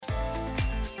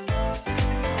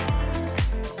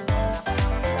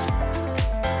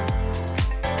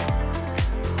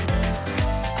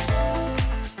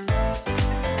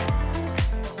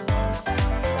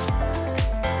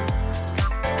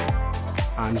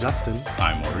Justin.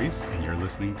 I'm Maurice, and you're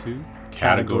listening to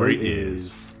Category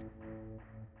Is.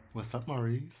 What's up,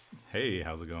 Maurice? Hey,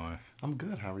 how's it going? I'm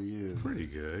good. How are you? Pretty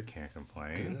good. Can't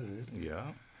complain. Good.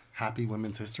 Yeah. Happy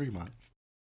Women's History Month.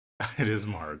 It is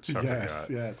March. I Yes, forgot.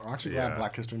 yes. Aren't you glad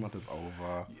Black History Month is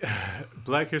over?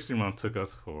 Black History Month took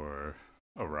us for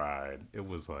a ride. It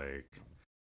was like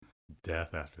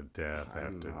death after death,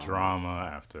 after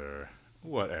drama, after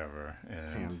whatever.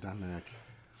 And pandemic.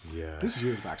 Yeah. This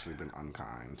year has actually been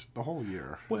unkind. The whole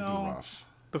year has been rough.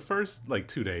 The first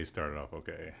 2 days started off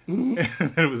okay. And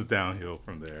it was downhill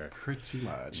from there. Pretty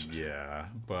much. Yeah.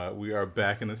 But we are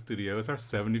back in the studio. It's our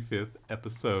 75th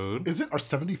episode. Is it our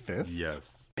 75th?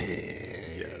 Yes.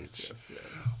 Bitch.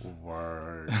 Yes.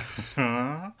 Word.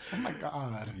 Oh my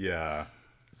God. Yeah.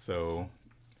 So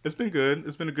it's been good.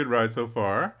 It's been a good ride so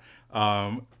far.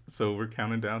 So we're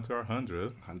counting down to our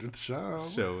 100th show.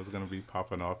 Show is going to be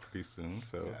popping off pretty soon.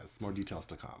 So yes, more details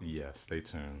to come. Yes, stay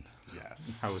tuned.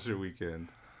 Yes. How was your weekend?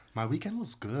 My weekend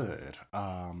was good.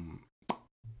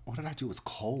 What did I do? It was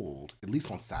cold. At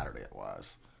least on Saturday it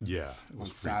was. Yeah. It was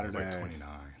on Saturday. Like 29.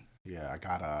 Yeah, I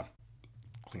got up,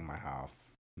 cleaned my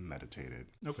house, meditated.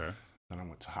 Okay. Then I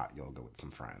went to hot yoga with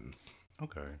some friends.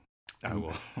 Okay. I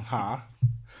will. Huh?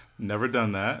 Never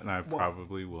done that, and I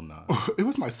probably will not. It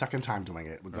was my second time doing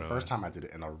it. It was the first time I did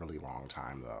it in a really long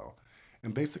time, though.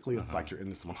 And basically, it's like you're in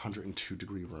this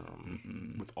 102-degree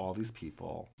room with all these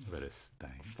people. But it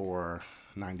stank. For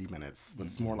 90 minutes. But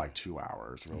it's more like 2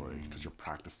 hours, really, because you're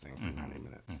practicing for 90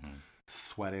 minutes.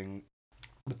 Sweating.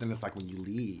 But then it's like when you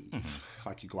leave,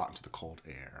 like you go out into the cold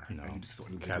air and you just feel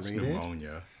invigorated. Catch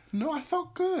pneumonia. No, I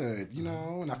felt good,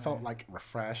 and I felt like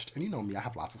refreshed. And you know me, I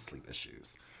have lots of sleep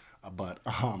issues. But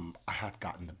I had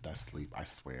gotten the best sleep, I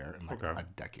swear, in like a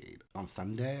decade. On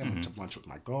Sunday, I went to lunch with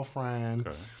my girlfriend,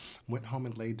 went home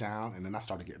and laid down, and then I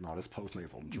started getting all this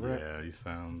postnasal drip. Yeah, you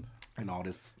sound... And all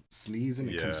this sneezing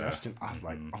and congestion. I was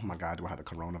like, oh my God, do I have the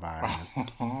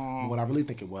coronavirus? What I really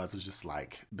think it was just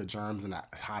like the germs in that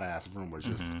hot ass room were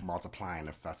just multiplying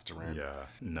and festering. Yeah,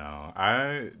 no,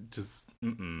 I just,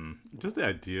 just the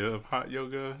idea of hot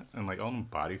yoga and like all them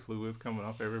body fluids coming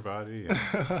off everybody. And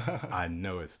I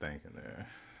know it's stinking there.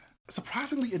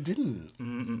 Surprisingly, it didn't.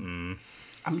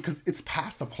 I mean, because it's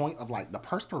past the point of like the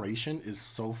perspiration is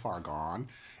so far gone.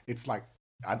 It's like,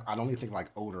 I don't even think like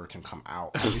odor can come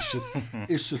out.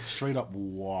 It's just straight up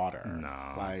water.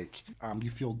 No. Like,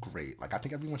 you feel great. Like, I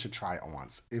think everyone should try it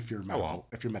once if you're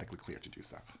medically cleared to do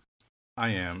so. I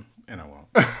am, and I won't.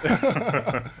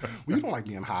 Well, you don't like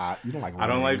being hot. You don't like rain. I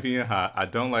don't like being hot. I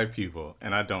don't like people,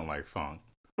 and I don't like funk.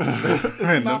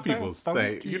 And them people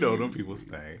stink. You know them people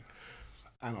stink.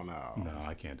 I don't know. No,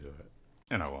 I can't do it,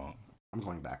 and I won't. I'm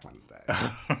going back Wednesday.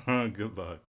 Good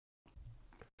luck.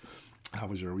 How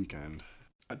was your weekend?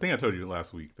 I think I told you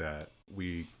last week that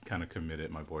we kind of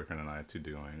committed, my boyfriend and I, to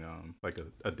doing like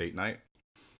a date night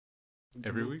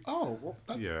every week. Oh, well,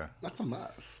 that's a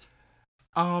must.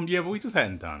 Yeah, but we just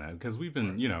hadn't done it because we've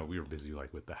been, we were busy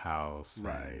like with the house,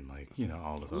 and like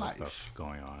all this other stuff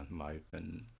going on in life,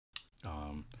 and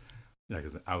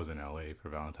because I was in LA for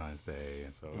Valentine's Day,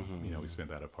 and so we spent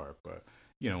that apart. But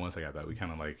once I got that, we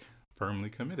kind of like firmly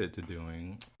committed to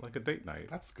doing like a date night.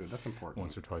 That's good. That's important.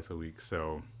 Once or twice a week.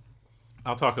 So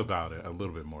I'll talk about it a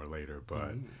little bit more later,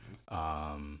 but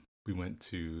we went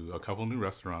to a couple new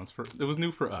restaurants. It was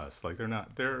new for us. Like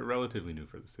they're relatively new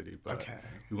for the city, but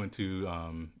we went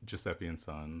to Giuseppe and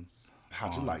Sons.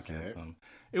 How'd you like it?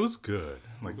 It was good.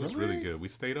 Like it was really good. We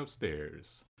stayed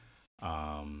upstairs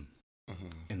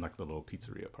in like the little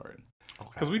pizzeria part.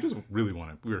 Because we just really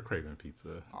we were craving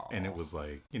pizza. And it was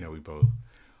like, we both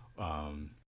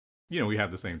we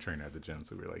had the same trainer at the gym,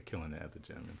 so we were like killing it at the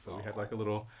gym, and so we had like a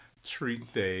little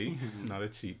treat day, not a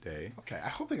cheat day. Okay, I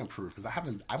hope they improve because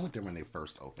I went there when they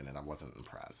first opened and I wasn't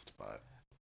impressed. But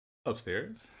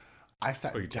upstairs, I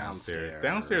sat downstairs.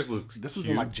 Downstairs looks this was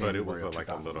cute, in like January, but it was like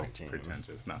a little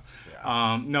pretentious. No,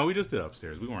 yeah. No, we just did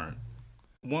upstairs. We weren't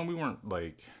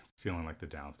like feeling like the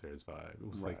downstairs vibe. It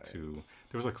was like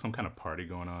there was like some kind of party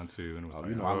going on too, and it was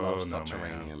I love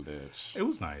subterranean, bitch. It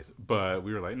was nice, but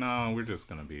we were like, no, we're just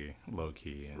gonna be low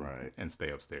key and stay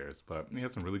upstairs. But we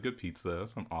had some really good pizza,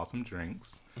 some awesome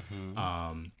drinks.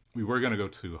 We were gonna go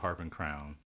to Harp and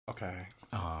Crown. Okay.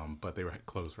 But they were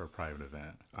closed for a private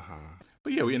event.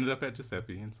 But yeah, we ended up at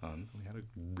Giuseppe and Sons. We had a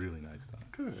really nice time.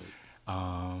 Good.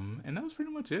 And that was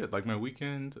pretty much it. Like my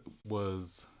weekend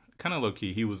was kind of low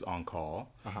key. He was on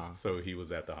call, so he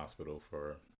was at the hospital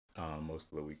for most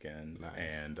of the weekend. Nice.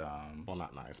 And well,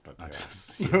 not nice, but and,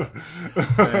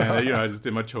 I just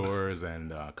did my chores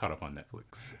and caught up on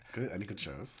Netflix. Good. Any good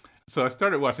shows? So I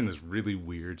started watching this really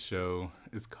weird show.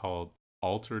 It's called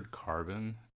Altered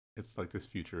Carbon. It's like this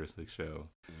futuristic show.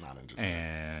 Not interested.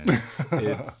 And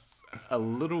it's a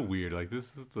little weird. Like,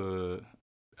 this is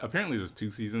apparently there's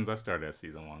 2 seasons. I started at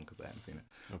season 1 because I hadn't seen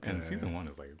it. Okay. And season 1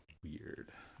 is like weird,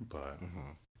 but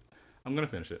I'm gonna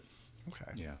finish it.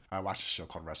 Okay. Yeah. I watched a show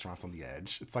called Restaurants on the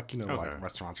Edge. It's like, like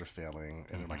restaurants are failing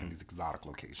and they're like in these exotic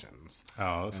locations.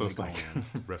 Oh, so it's like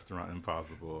Restaurant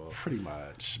Impossible. Pretty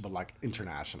much, but like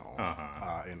international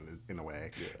in a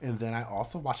way. Yeah. And then I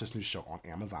also watched this new show on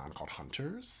Amazon called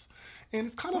Hunters. And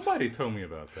it's kind Somebody told me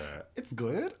about that. It's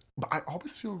good, but I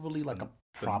always feel really like a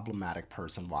problematic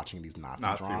person watching these Nazi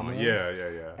dramas.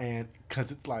 Yeah. And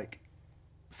because it's like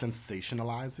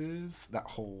sensationalizes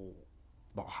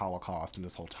the Holocaust in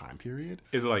this whole time period.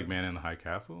 Is it like Man in the High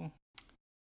Castle?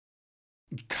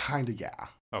 Kind of, yeah.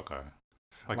 Okay.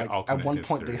 Like at one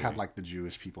point they had like the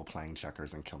Jewish people playing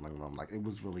checkers and killing them. Like it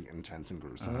was really intense and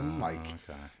gruesome.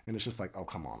 And it's just like, oh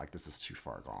come on, like this is too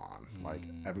far gone.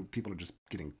 Like people are just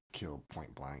getting killed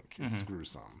point blank. It's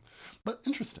gruesome, but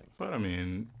interesting. But I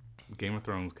mean, Game of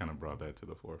Thrones kind of brought that to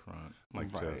the forefront. Like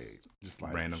just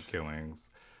like random killings.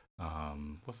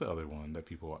 What's the other one that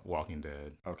people Walking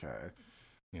Dead? Okay.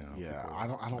 Yeah, I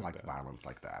don't like violence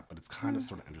like that, but it's kind of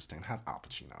sort of interesting. It has Al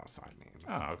Pacino, so I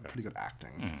mean, pretty good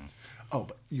acting. Oh,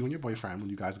 but you and your boyfriend, when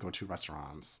you guys go to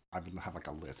restaurants, I have like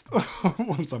a list of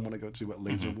ones I want to go to. But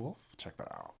Laser Wolf, check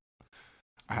that out.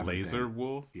 Laser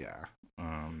Wolf? Yeah.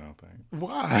 No thanks.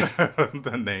 Why?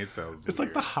 The name sounds It's weird.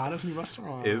 Like the hottest new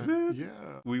restaurant. Is it? Yeah.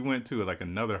 We went to like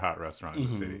another hot restaurant in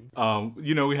the city.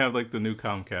 We have like the new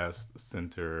Comcast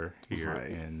Center here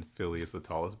in Philly. It's the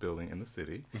tallest building in the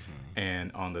city.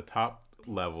 And on the top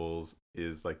levels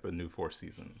is like the new Four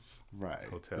Seasons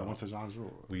hotel. I went to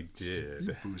Jean-Georges. We did.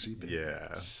 You bougie bitch.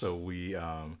 Yeah. So we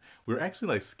were actually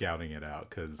like scouting it out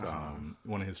because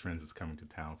one of his friends is coming to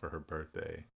town for her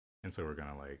birthday. And so we're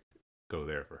gonna like go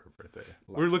there for her birthday.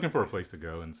 We were looking for a place to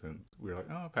go, and so we were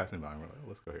like, oh, passing by, and we're like,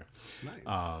 let's go here.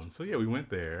 Nice. So yeah, we went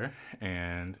there,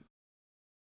 and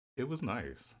it was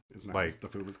nice. It's nice. Like the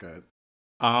food was good.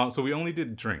 So we only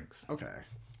did drinks. Okay.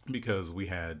 Because we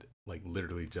had like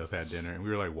literally just had dinner, and we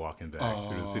were like walking back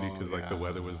through the city because like the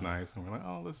weather was nice, and we're like,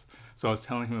 oh, let's. So I was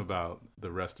telling him about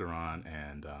the restaurant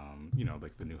and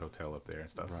like the new hotel up there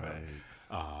and stuff. Right.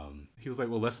 So he was like,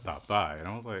 well, let's stop by, and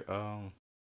I was like,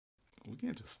 we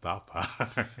can't just stop by.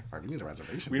 We need a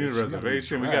reservation. We need a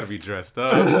reservation. We got to be dressed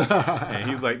up. And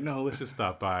he's like, no, let's just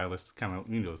stop by. Let's kind of,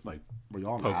 like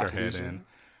poke our head in.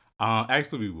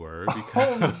 Actually, we were.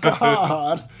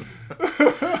 Because,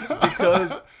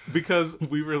 because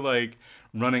we were like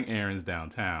running errands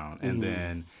downtown. And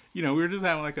then, we were just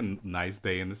having like a nice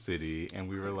day in the city. And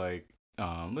we were like,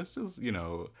 let's just,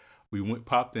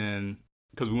 popped in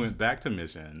because we went back to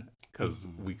Mission. Because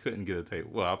we couldn't get a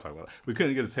table. Well, I'll talk about it. We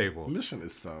couldn't get a table. Mission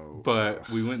is so... But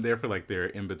we went there for like their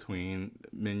in-between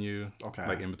menu. Okay.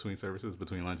 Like in-between services,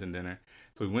 between lunch and dinner.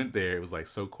 So we went there. It was like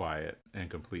so quiet and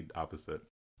complete opposite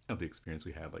of the experience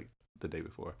we had like the day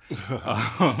before.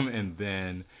 And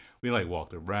then we like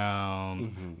walked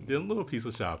around, did a little piece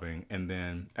of shopping. And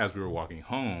then as we were walking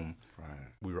home,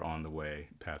 we were on the way,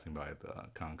 passing by the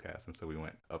Comcast. And so we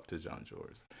went up to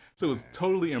Jean-Georges. So it was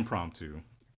totally impromptu.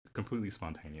 Completely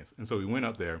spontaneous. And so we went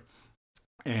up there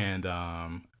and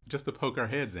just to poke our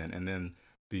heads in, and then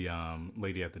the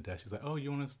lady at the desk, she's like, oh,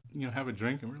 you want to have a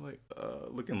drink? And we're like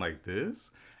looking like this,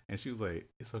 and she was like,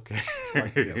 it's okay.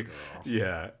 Like, yes, girl.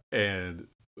 Yeah. And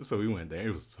so we went there.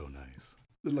 It was so nice.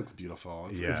 It looks beautiful.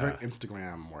 It's very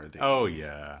Instagram worthy. Oh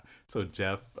yeah. So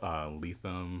Jeff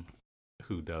Leatham,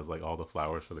 who does like all the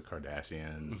flowers for the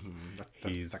Kardashians,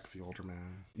 he's sexy older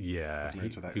man. Yeah,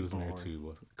 he was married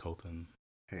to Colton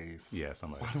Hayes. Yeah,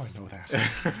 somebody. Why do I know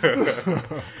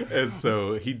that? And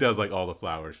so he does like all the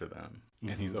flowers for them,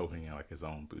 and he's opening like his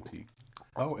own boutique.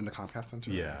 Oh, in the Comcast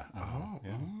Center. Yeah.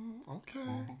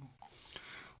 Okay.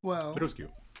 Well, but it was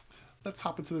cute. Let's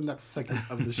hop into the next segment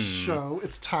of the show.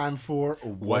 It's time for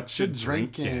What You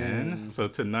Drinking. So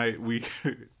tonight we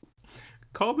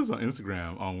called this on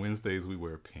Instagram. On Wednesdays we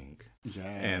wear pink. Yes.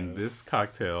 And this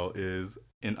cocktail is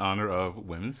in honor of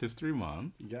Women's History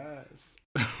Month. Yes.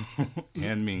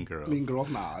 And Mean Girls. Mean Girls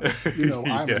nod.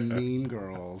 I'm a Mean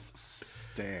Girls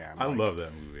stan. I love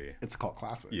that movie. It's a cult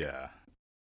classic. Yeah.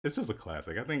 It's just a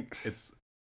classic. I think it's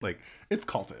like... It's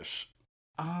cultish.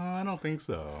 I don't think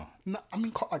so. No, I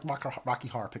mean, like Rocky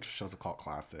Horror Picture Show's a cult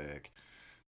classic.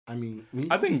 I mean...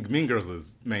 I think Mean Girls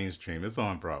is mainstream. It's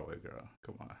on Broadway, girl.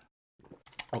 Come on.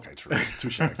 Okay, true.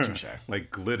 Touche.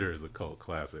 Like Glitter is a cult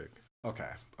classic.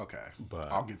 Okay.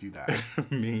 But I'll give you that.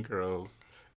 Mean Girls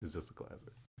is just a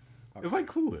classic. Okay. It's like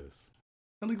Clueless.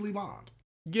 And Legally Blonde.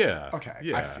 Yeah. Okay,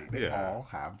 yeah, I see. They all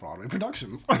have Broadway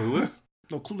productions. Clueless?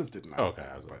 No, Clueless didn't. Okay,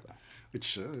 but it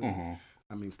should. Mm-hmm.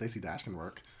 I mean, Stacey Dash can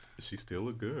work. She still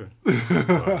look good. But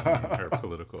her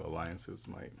political alliances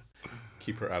might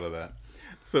keep her out of that.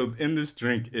 So in this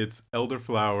drink, it's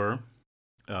elderflower,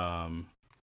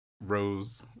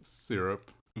 rose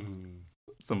syrup,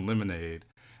 some lemonade.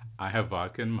 I have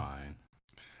vodka in mine.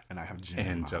 And I have gin.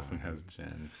 And Justin has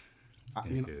gin.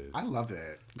 I love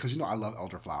it. Because, I love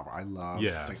elderflower. I love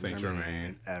Saint Germain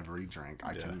in every drink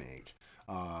I can make.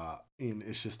 And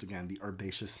it's just, again, the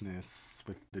herbaceousness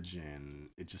with the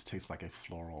gin. It just tastes like a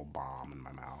floral bomb in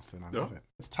my mouth. And I love it.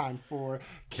 It's time for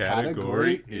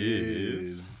Category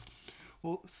Is.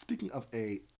 Well, speaking of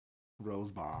a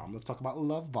rose bomb, let's talk about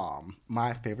Love Bomb,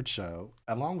 my favorite show,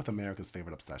 along with America's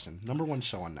favorite obsession, #1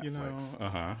 show on Netflix,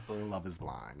 Love is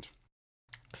Blind.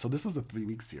 So this was a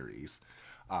 3-week series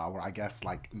where I guess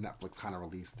Netflix kind of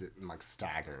released it in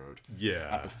staggered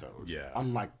episodes. Yeah.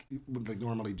 Unlike what they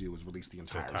normally do is release the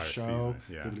entire show.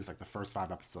 They release the first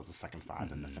 5 episodes, the second 5,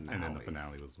 then the finale. And then the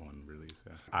finale was one release.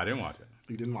 Yeah. I didn't watch it.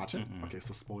 You didn't watch it? Okay,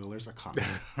 so spoilers are coming.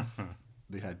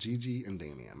 They had Gigi and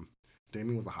Damien.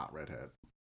 Damien was a hot redhead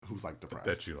who's depressed.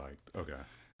 That you liked. Okay.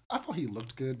 I thought he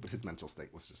looked good, but his mental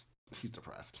state was just, he's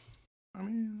depressed. I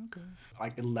mean,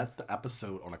 okay. It left the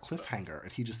episode on a cliffhanger,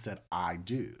 and he just said, I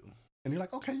do. And you're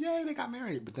like, okay, yay, they got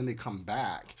married. But then they come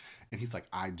back, and he's like,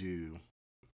 I do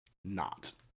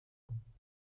not.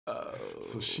 Oh.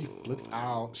 So she flips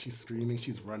out. She's screaming.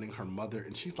 She's running her mother,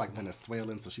 and she's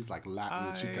Venezuelan, so she's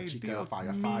Latin, chica, chica,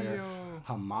 fire, fire.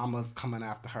 Her mama's coming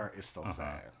after her. It's so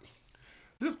sad.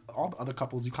 There's all the other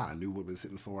couples you kind of knew what was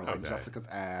hitting for, Jessica's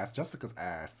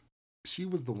ass. She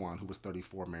was the one who was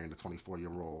 34 marrying a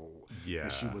 24-year-old. Yeah.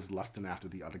 And she was lusting after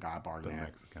the other guy, Barnett. The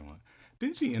Mexican one.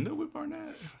 Didn't she end up with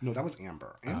Barnett? No, that was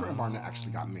Amber. Amber and Barnett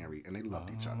actually got married, and they loved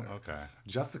each other. Okay.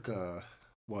 Jessica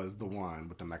was the one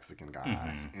with the Mexican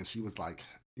guy, and she was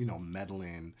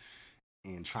meddling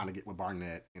and trying to get with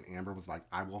Barnett, and Amber was like,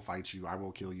 I will fight you, I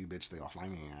will kill you, bitch, stay off my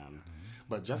man.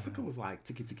 But Jessica was like,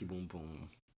 tiki tiki boom boom,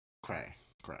 cray.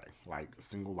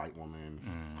 Single white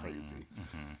woman, crazy.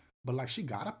 But she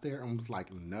got up there and was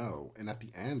like, no. And at the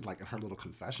end, in her little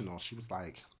confessional, she was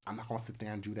like, I'm not gonna sit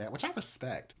there and do that, which I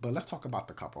respect. But let's talk about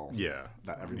the couple. Yeah.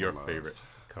 That everyone Your loves. favorite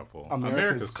couple.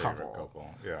 America's favorite couple.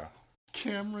 Yeah.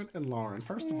 Cameron and Lauren.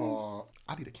 First of all,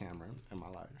 I need a Cameron in my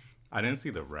life. I didn't see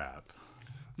the rap.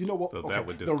 You know what? So that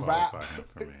would disqualify him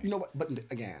for me. You know what? But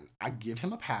again, I give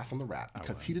him a pass on the rap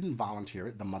because he didn't volunteer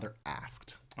it. The mother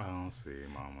asked. Oh, see,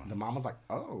 mama. The mama's like,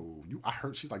 oh, I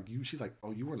heard. She's like,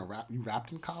 oh, you were in a rap. You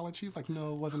rapped in college. He's like,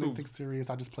 no, it wasn't anything serious.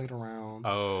 I just played around.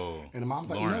 Oh. And the mom's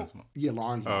like, Lauren's no. Yeah,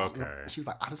 Lauren's mom. Okay. And she was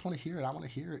like, I just want to hear it. I want to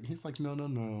hear it. And he's like, no.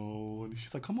 And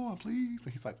she's like, come on, please.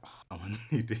 And he's like, oh. I'm gonna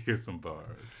need to hear some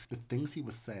bars. The things he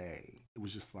would say, it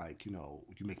was just like, you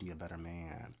make me a better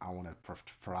man. I want to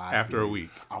provide. After a week.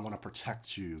 I want to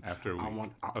protect you. After a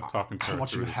week of talking to her. I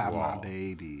want you to have my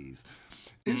babies.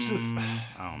 It's just.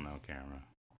 I don't know, Cameron.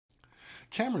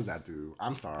 Cameron's that dude.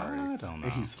 I'm sorry. I don't know.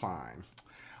 And he's fine.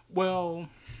 Well,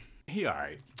 he all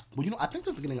right. Well, I think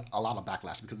there's getting a lot of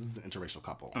backlash because this is an interracial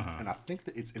couple. And I think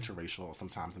that it's interracial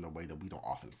sometimes in a way that we don't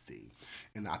often see.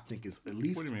 And I think it's at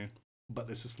least... What do you mean? But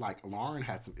it's just Lauren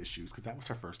had some issues because that was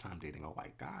her first time dating a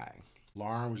white guy.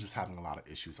 Lauren was just having a lot of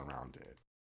issues around it.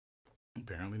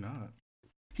 Apparently not.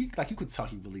 You could tell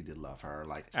he really did love her.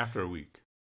 After a week.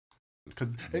 Because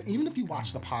even if you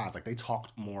watch the pods, they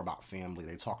talked more about family.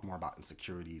 They talked more about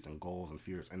insecurities and goals and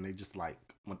fears. And they just when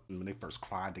they first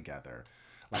cried together,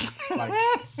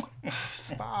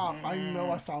 stop. I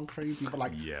know I sound crazy,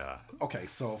 but yeah. Okay,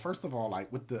 so first of all,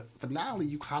 with the finale,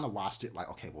 you kind of watched it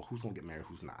okay, well, who's gonna get married,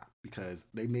 who's not? Because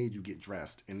they made you get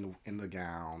dressed in the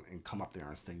gown and come up there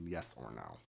and sing yes or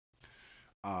no.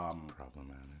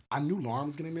 Problematic. I knew Lauren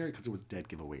was getting married because it was dead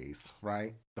giveaways,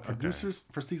 right? The producers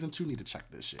for season 2 need to check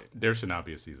this shit. There should not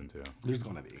be a season 2. There's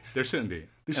gonna be. There shouldn't be.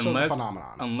 This show's a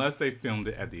phenomenon. Unless they filmed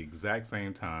it at the exact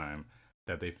same time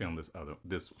that they filmed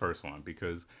this first one,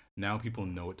 because now people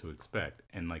know what to expect,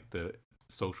 and the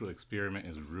social experiment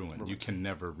is ruined. You can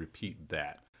never repeat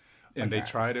that. And they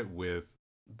tried it with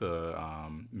the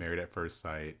Married at First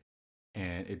Sight,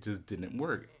 and it just didn't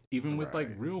work. Even with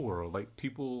Real World,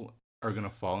 people are gonna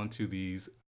fall into these,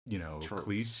 tropes.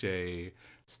 Cliche,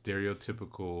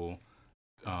 stereotypical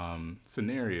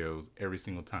scenarios every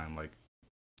single time.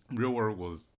 Real World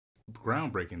was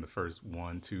groundbreaking the first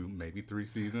 1, 2, maybe 3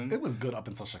 seasons. It was good up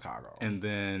until Chicago. And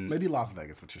then maybe Las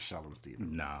Vegas with Michelle and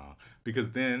Steven. No, because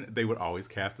then they would always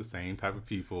cast the same type of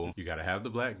people. You gotta have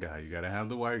the black guy, you gotta have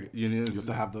the white guy. You have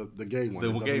to have the gay one.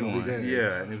 The gay one. Gay.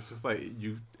 Yeah, and it was just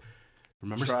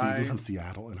Remember Stevie from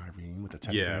Seattle and Irene with the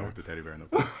teddy bear? Yeah, with the teddy bear in the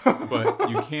book. But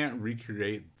you can't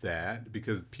recreate that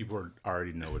because people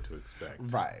already know what to expect.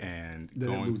 Right. And then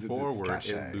going forward,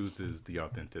 it loses the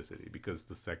authenticity because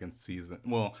the second season...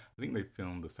 Well, I think they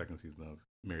filmed the second season of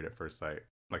Married at First Sight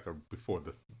before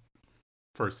the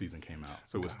first season came out.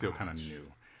 So it was still kind of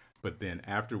new. But then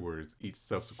afterwards, each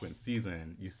subsequent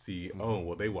season, you see, oh,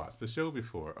 well, they watched the show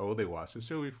before. Oh, they watched the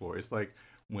show before. It's like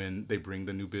when they bring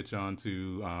the new bitch on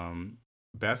to...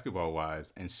 Basketball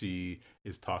Wives, and she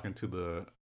is talking to the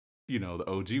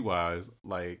OG wives,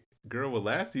 like, girl, well,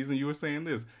 last season you were saying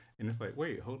this, and it's like,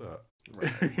 wait, hold up, right.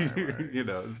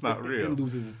 It's not real. It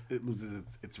loses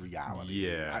its reality.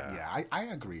 Yeah, I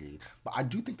agree, but I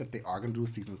do think that they are going to do a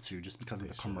season 2 just because of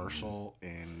the commercial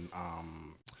and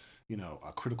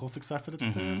a critical success that it's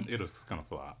been. It'll kind of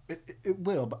flop. It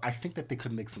will, but I think that they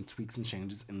could make some tweaks and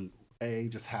changes in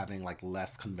just having like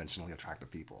less conventionally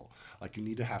attractive people. Like you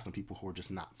need to have some people who are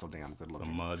just not so damn good looking.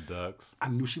 Some mud ducks. I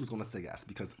knew she was going to say yes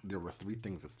because there were 3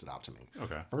 things that stood out to me.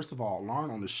 Okay. First of all,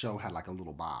 Lauren on the show had like a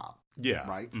little bob. Yeah.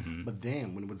 Right? Mm-hmm. But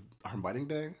then when it was her wedding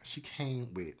day, she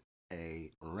came with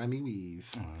a Remy weave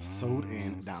sewed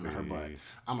in down to her butt.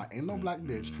 I'm like, ain't no black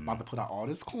bitch about to put out all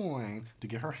this coin to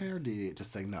get her hair did to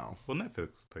say no. Well, Netflix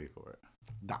paid for it.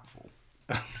 Doubtful.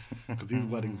 Because these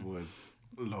weddings was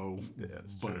low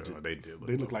budget. True.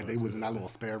 They look like they was in that little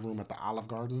spare room at the Olive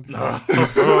Garden. No.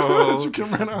 You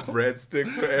can rent out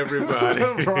breadsticks for everybody.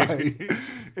 Right.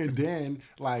 And then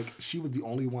like she was the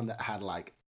only one that had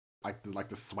like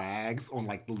the swags on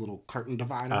like the little curtain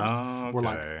dividers were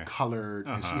like colored,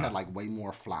 and she had like way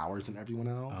more flowers than everyone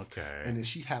else. Okay. And then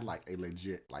she had like a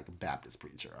legit like Baptist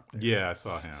preacher up there. Yeah, I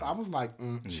saw him. So I was like,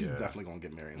 she's definitely gonna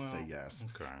get married and say yes.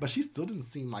 Okay. But she still didn't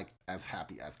seem like as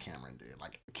happy as Cameron did.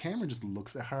 Like Cameron just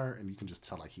looks at her and you can just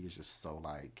tell like he is just so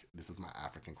like, this is my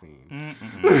African queen.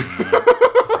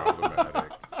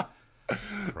 Problematic.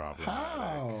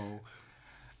 How?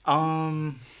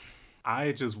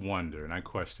 I just wonder, and I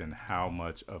question how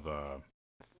much of a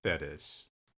fetish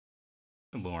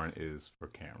Lauren is for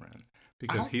Cameron.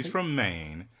 Because he's from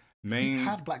Maine. He's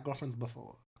had black girlfriends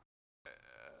before.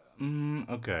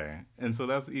 Okay. And so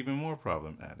that's even more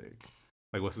problematic.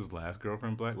 Like, was his last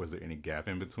girlfriend black? Was there any gap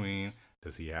in between?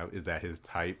 Is that his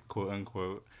type, quote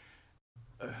unquote?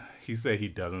 He said he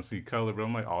doesn't see color, but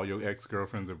I'm like, all your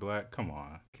ex-girlfriends are black? Come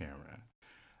on, Cameron.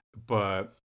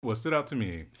 But what stood out to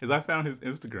me is I found his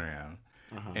Instagram,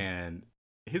 and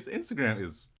his Instagram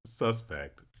is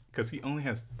suspect because he only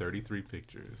has 33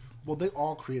 pictures. Well, they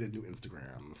all created new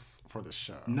Instagrams for the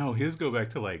show. No, his go back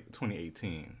to like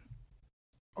 2018.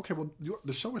 Okay, well,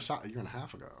 the show was shot a year and a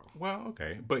half ago. Well,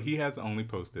 okay, but he has only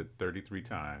posted 33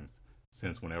 times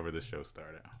since whenever the show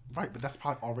started. Right, but that's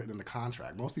probably all written in the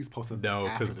contract. Most of these posts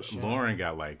after the show. Lauren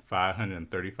got like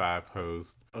 535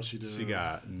 posts. Oh, she did? She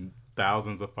got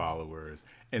thousands of followers.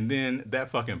 And then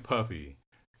that fucking puppy.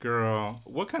 Girl,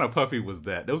 what kind of puppy was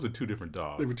that? Those are 2 different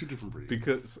dogs. They were 2 different breeds.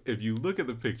 Because if you look at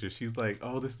the picture, she's like,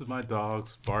 oh, this is my dog,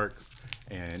 Sparks.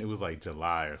 And it was like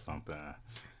July or something.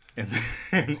 And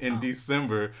then in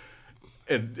December...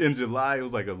 In July, it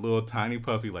was like a little tiny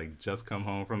puppy, like just come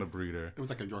home from the breeder. It was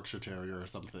like a Yorkshire Terrier or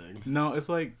something. No, it's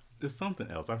something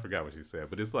else. I forgot what she said,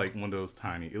 but it's like one of those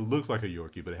tiny. It looks like a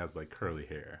Yorkie, but it has like curly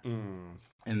hair.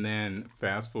 And then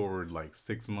fast forward like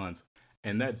 6 months,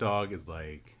 and that dog is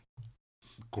like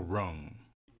grown,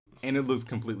 and it looks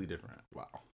completely different. Wow.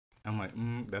 I'm like,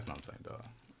 that's not the same dog.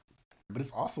 But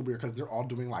it's also weird because they're all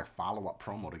doing like follow-up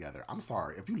promo together. I'm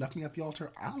sorry. If you left me at the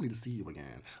altar, I don't need to see you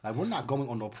again. Like, we're not going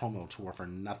on no promo tour for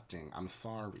nothing. I'm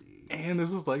sorry. And this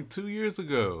was like 2 years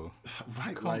ago.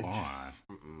 Right. Come on.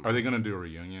 Are they going to do a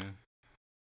reunion?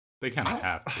 They kind of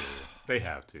have to. They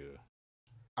have to.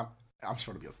 I'm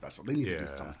sure it'll be a special. They need to do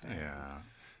something.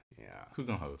 Yeah. Who's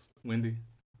going to host? Wendy?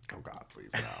 Oh, God,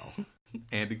 please, no.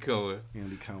 Andy Cohen,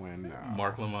 no.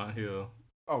 Mark Lamont Hill.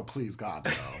 Oh, please, God,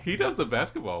 no. He does the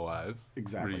Basketball Wives.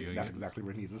 Exactly. Reunions. That's exactly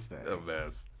where he needs to stay. A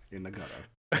mess. In the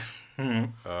gutter.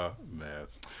 A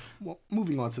mess. Well,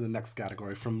 moving on to the next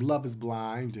category, from Love is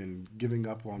Blind and giving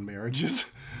up on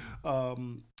marriages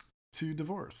to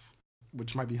divorce,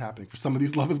 which might be happening for some of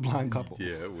these Love is Blind couples.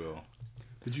 Yeah, it will.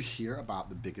 Did you hear about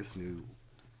the biggest new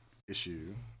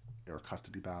issue or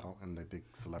custody battle and the big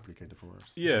celebrity gay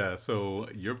divorce? Yeah, so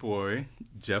your boy,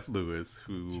 Jeff Lewis,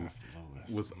 who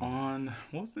was on,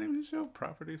 what was the name of the show?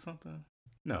 Property something?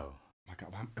 No. My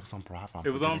God, it was on Bravo.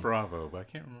 It was on Bravo, but I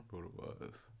can't remember what it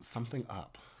was. Something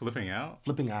Up. Flipping Out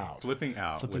with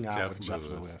Jeff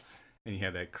Lewis. And he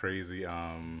had that crazy...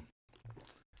 And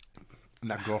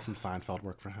that girl from Seinfeld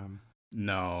worked for him?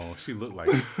 No, she looked like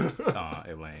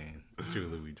Elaine,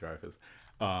 Julie Louis-Dreyfus.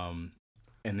 And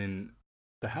then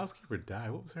The housekeeper died.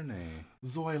 What was her name?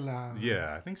 Zoila.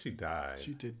 Yeah, I think she died.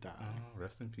 She did die. Oh,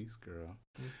 rest in peace, girl.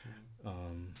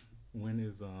 Mm-hmm. When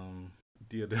is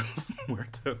Dia de los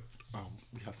Muertos? Oh,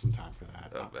 we have some time for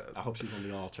that. I hope she's on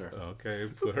the altar. Okay,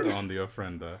 put her on the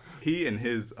ofrenda. He and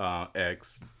his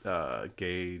ex,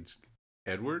 Gage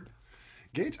Edward.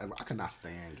 Gage, I could not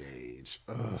stand Gage.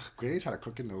 Gage had a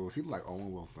crooked nose. He looked like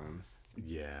Owen Wilson.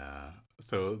 Yeah.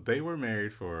 So they were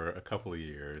married for a couple of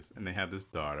years, and they had this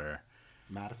daughter.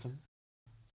 Madison?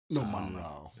 No,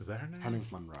 Monroe. Is that her name? Her name's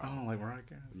Monroe. Oh, like Mariah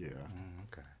Carey? Yeah.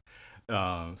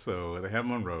 Okay. So they have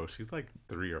Monroe. She's like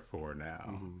 3 or 4 now.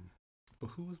 Mm-hmm. But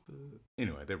who was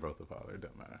Anyway, they're both the father. It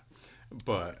doesn't matter.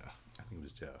 But I think it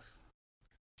was Jeff.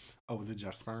 Oh, was it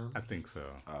Jeff Sperms? I think so.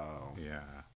 Oh. Yeah.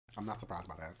 I'm not surprised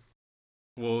by that.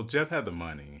 Well, Jeff had the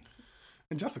money.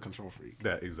 And Jeff's a control freak.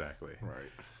 That exactly.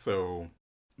 Right. So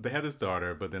they had this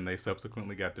daughter, but then they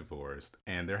subsequently got divorced,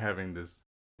 and they're having this.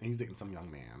 And he's dating some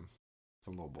young man,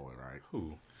 some little boy, right?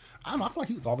 Who? I don't know. I feel like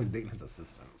he was always dating his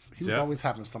assistants. He was always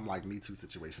having some like Me Too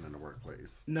situation in the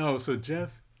workplace. No, so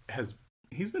Jeff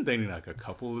he's been dating like a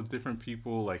couple of different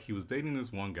people. Like he was dating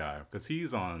this one guy because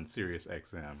he's on Sirius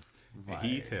XM, and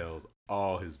he tells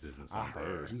all his business. I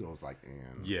heard he goes like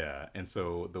in. Yeah, and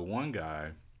so the one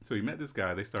guy, so he met this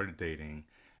guy. They started dating,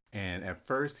 and at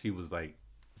first he was like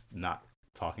not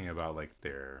talking about like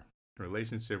their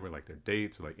relationship or like their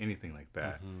dates or like anything like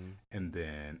that. Mm-hmm. And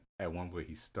then at one point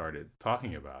he started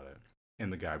talking about it,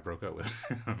 and the guy broke up with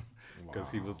him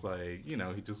because he was like,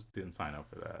 he just didn't sign up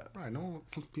for that. Right. No,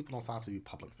 some people don't sign up to be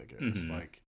public figures. Mm-hmm.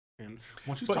 Like, and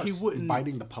once you start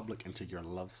inviting the public into your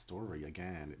love story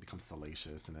again, it becomes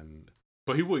salacious, and then.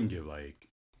 But he wouldn't give like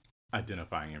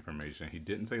identifying information. He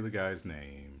didn't say the guy's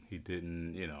name. He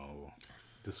didn't,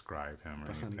 describe him or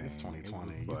anything. Honey, it's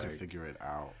 2020. You can figure it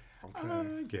out. Okay.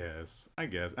 I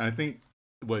guess. And I think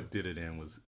what did it in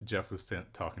was Jeff was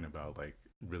talking about like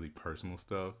really personal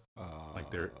stuff. Like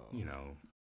their,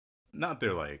 not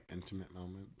their like intimate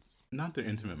moments. Not their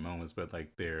intimate moments, but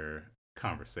like their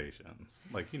conversations.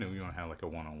 Like, you want to have like a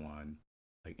one-on-one,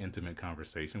 like intimate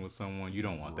conversation with someone. You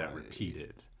don't want that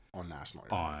repeated. On national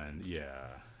airwaves.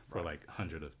 For like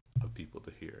hundreds of people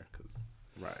to hear. Cause,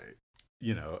 right.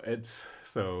 It's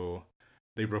so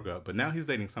they broke up, but now he's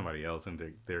dating somebody else, and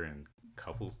they're in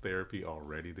couples therapy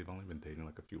already. They've only been dating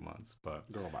like a few months,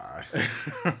 but girl, bye.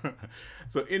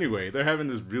 So anyway, they're having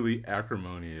this really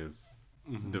acrimonious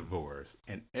divorce,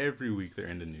 and every week they're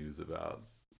in the news about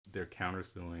their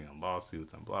countersuing and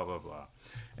lawsuits and blah blah blah.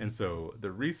 And so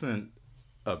the recent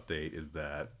update is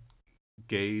that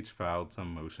Gage filed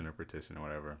some motion or petition or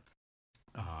whatever.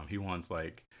 He wants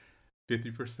like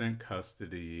 50%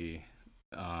 custody.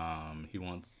 He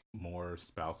wants more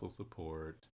spousal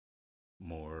support,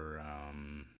 more,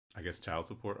 I guess, child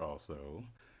support also.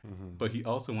 Mm-hmm. But he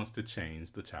also wants to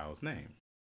change the child's name.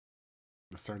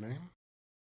 The surname?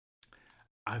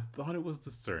 I thought it was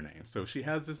the surname. So she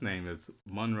has this name as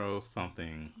Monroe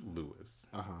something Lewis.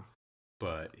 Uh-huh.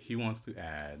 But he wants to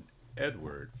add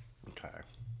Edward. Okay.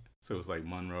 So it's like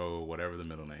Monroe, whatever the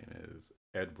middle name is,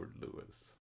 Edward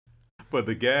Lewis. But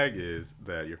the gag is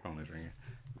that your phone is ringing.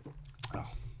 Oh.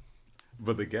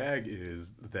 But the gag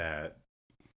is that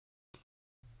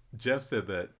Jeff said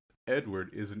that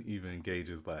Edward isn't even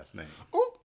Gage's last name.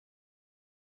 Oh.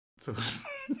 So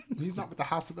he's not with the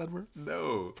House of Edwards?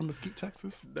 No. From Mesquite,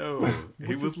 Texas? No.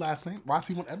 What's his last name? Why does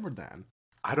he want Edward then?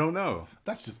 I don't know.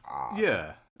 That's just odd.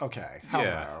 Yeah. Okay. Hello.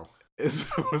 Yeah.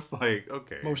 So it's like,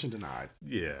 okay. Motion denied.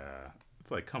 Yeah.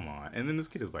 It's like, come on. And then this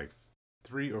kid is like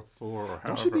 3 or 4 or however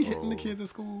Don't she be hitting the kids at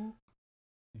school?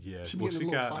 Yeah.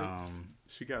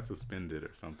 She got suspended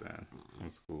or something from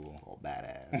school. Oh,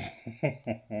 badass.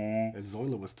 If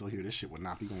Zoila was still here, this shit would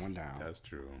not be going down. That's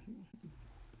true.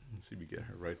 She'd be getting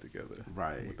her right together.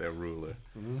 Right. With that ruler.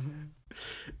 Mm-hmm.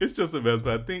 It's just a mess,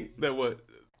 but I think that what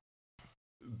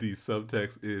the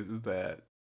subtext is that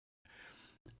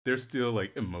they're still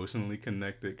like emotionally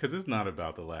connected, because it's not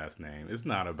about the last name. It's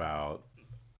not about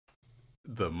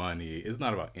the money. It's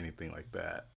not about anything like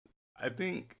that. I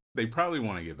think they probably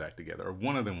want to get back together, or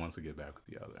one of them wants to get back with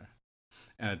the other.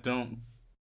 And I don't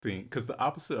think, because the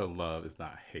opposite of love is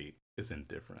not hate, it's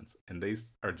indifference. And they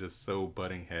are just so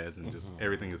butting heads, and just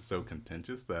everything is so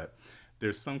contentious that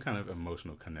there's some kind of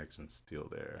emotional connection still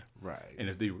there. Right. And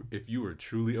if you were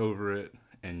truly over it,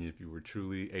 and if you were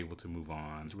truly able to move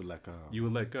on, you would let go. You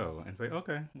would let go and say,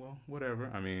 okay, well, whatever.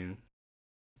 I mean,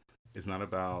 it's not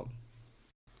about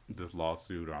this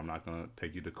lawsuit, or I'm not going to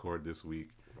take you to court this week.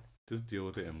 Just deal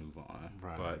with it and move on.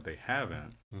 Right. But they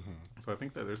haven't. Mm-hmm. So I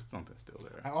think that there's something still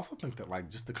there. I also think that like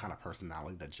just the kind of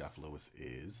personality that Jeff Lewis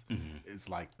is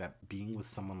like that being with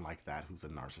someone like that who's a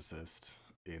narcissist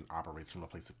and operates from a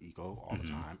place of ego all the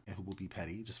time, and who will be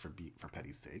petty just for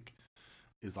petty's sake,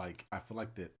 is like, I feel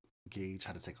like that Gage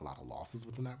had to take a lot of losses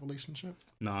within that relationship.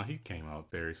 Nah, he came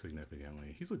out very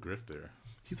significantly. He's a grifter.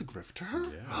 He's a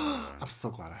grifter? Yeah. I'm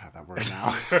so glad I have that word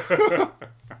now.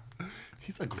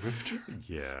 He's a grifter?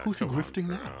 Yeah. Who's he grifting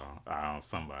now? I don't know,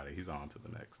 somebody. He's on to the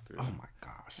next too. Oh my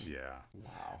gosh. Yeah.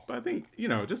 Wow. But I think,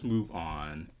 just move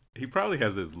on. He probably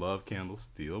has his love candle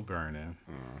still burning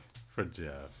for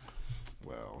Jeff.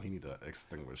 Well, he need to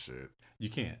extinguish it.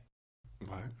 You can't.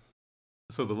 What?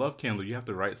 So the love candle, you have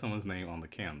to write someone's name on the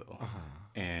candle,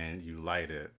 and you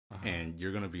light it, and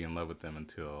you're going to be in love with them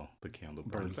until the candle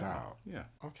burns out. Yeah.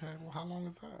 Okay, well, how long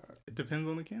is that? It depends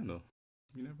on the candle.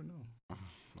 You never know.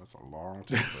 That's a long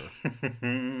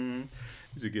time.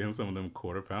 You should get him some of them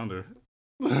quarter-pounder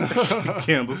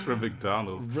candles from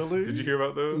McDonald's. Really? Did you hear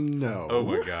about those? No. Oh,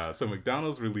 my God. So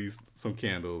McDonald's released some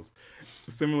candles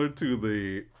similar to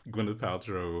the Gwyneth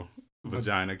Paltrow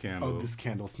vagina candle. Oh, this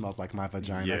candle smells like my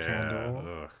vagina candle.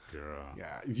 Ugh, girl.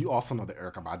 Yeah. You also know that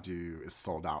Erykah Badu is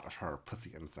sold out of her pussy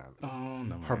incense. Oh,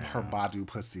 no. Her Badu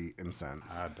pussy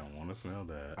incense. I don't want to smell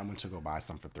that. I went to go buy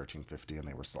some for $13.50 and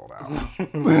they were sold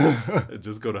out.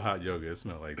 Just go to Hot Yoga. It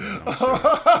smells like that,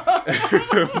 I'm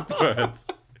sure. But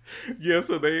yeah,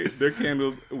 so their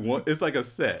candles, it's like a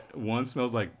set. One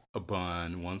smells like a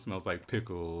bun. One smells like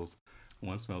pickles.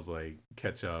 One smells like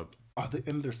ketchup. Are they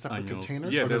in their separate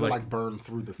containers? Yeah, or does it like burn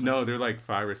through the scents? No, they're like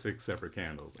 5 or 6 separate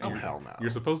candles. Oh, hell no.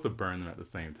 You're supposed to burn them at the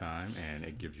same time, and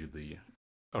it gives you the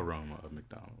aroma of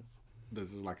McDonald's.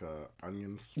 Does it like a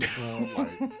onion smell?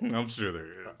 Like I'm sure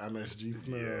there is. MSG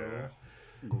smell?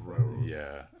 Yeah. Gross.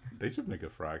 Yeah. They should make a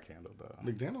fried candle, though.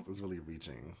 McDonald's is really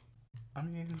reaching. I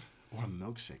mean... Or a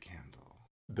milkshake candle.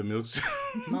 The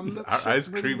milkshake... My milkshake Our ice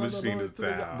cream machine is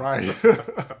down. Right.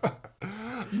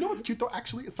 You know what's cute though?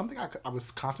 Actually, it's something I was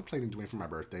contemplating doing for my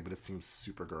birthday, but it seems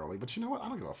super girly. But you know what? I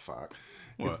don't give a fuck.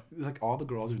 What? It's like all the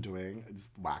girls are doing this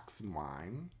wax and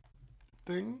wine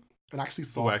thing. And I actually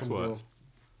saw wax some what? girls.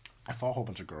 I saw a whole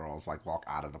bunch of girls like walk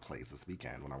out of the place this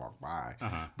weekend when I walked by.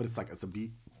 But it's like it's a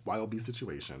YOB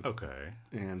situation. Okay.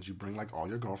 And you bring like all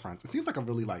your girlfriends. It seems like a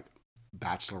really like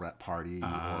bachelorette party or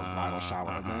bridal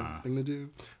shower event thing to do.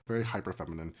 Very hyper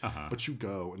feminine. But you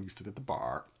go and you sit at the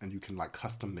bar and you can like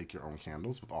custom make your own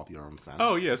candles with all your own scents.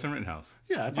 Oh yeah, it's in Rittenhouse.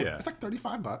 Yeah, it's like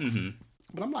 $35.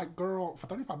 But I'm like, girl, for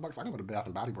 $35, I can go to Bath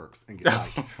and Body Works and get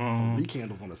like 3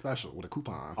 candles on a special with a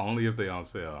coupon. Only if they on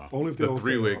sale. Only if they on sale.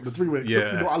 3 wicks. The 3 wicks.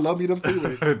 Yeah. You know, I love me them 3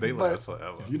 wicks. They last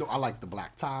forever. You know, I like the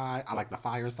black tie. I like the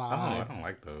fireside. Oh, I don't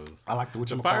like those. I like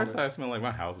the fireside smell like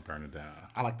my house burning down.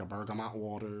 I like the bergamot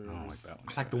waters. I don't like that one.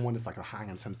 I like the one that's like a high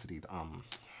intensity. I'm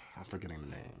forgetting the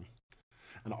name.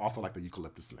 And I also like the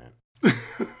eucalyptus mint.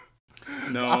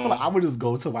 No. So I feel like I would just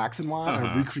go to Wax and Wine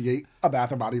and recreate a Bath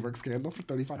and Body Works candle for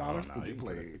 $35 and get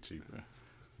played. Cheaper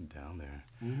down there.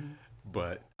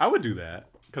 But I would do that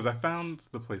because I found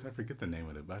the place. I forget the name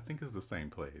of it, but I think it's the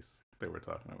same place they were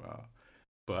talking about.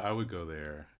 But I would go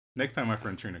there. Next time my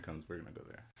friend Trina comes, we're going to go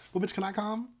there. Well, bitch, can I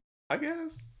come? I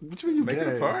guess. What you mean you Make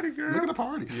it a party, girl. Make it a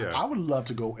party. Yeah. I would love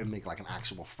to go and make like an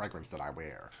actual fragrance that I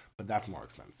wear, but that's more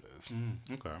expensive.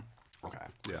 Okay.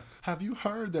 Yeah. Have you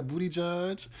heard that Booty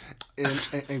Judge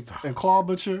and Claw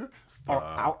Butcher are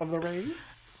out of the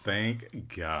race?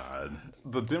 Thank God.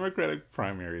 The Democratic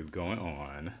primary is going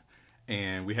on,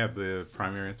 and we have the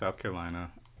primary in South Carolina,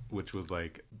 which was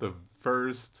like the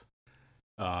first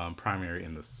primary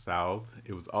in the South.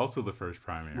 It was also the first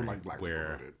primary like black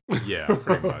where, people yeah,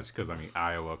 pretty much. Because I mean,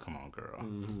 Iowa, come on, girl.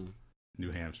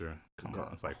 New Hampshire, come on,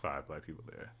 it's like 5 black people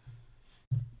there.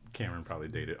 Cameron probably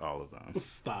dated all of them.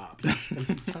 Stop.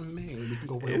 He's from Maine. We can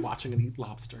go whale watching and eat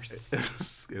lobsters.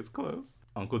 It's close.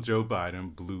 Uncle Joe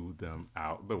Biden blew them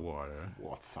out the water.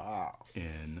 What's up?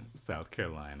 In South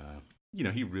Carolina. You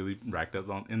know, he really racked up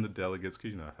in the delegates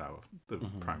because, you know, that's how the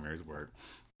primaries work.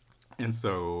 And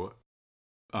so,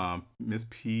 Miss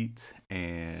Pete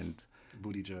and...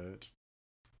 Booty Judge.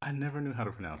 I never knew how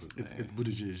to pronounce his name. It's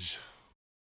Booty Judge.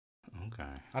 Okay.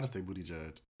 I just say Booty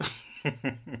Judge.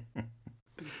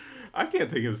 I can't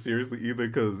take him seriously either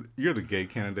because you're the gay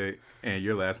candidate and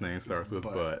your last name starts with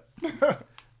butt. Is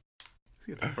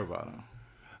he a top or bottom?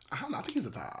 I don't know. I think he's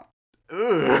a top.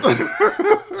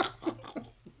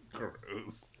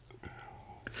 Gross.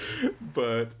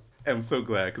 But I'm so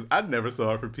glad because I never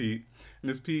saw her for Pete.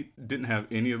 Miss Pete didn't have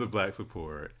any of the black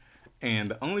support. And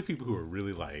the only people who were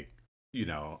really like, you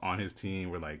know, on his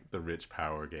team were like the rich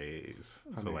power gays.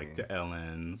 So like the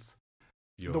Ellens.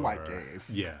 The white gays.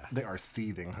 Yeah. They are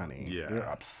seething, honey. Yeah. They're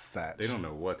upset. They don't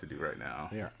know what to do right now.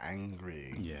 They are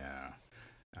angry. Yeah.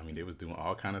 I mean, they was doing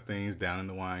all kind of things down in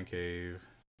the wine cave.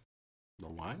 The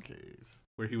wine cave.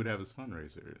 Where he would have his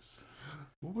fundraisers.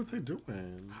 What was they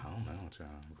doing? I don't know,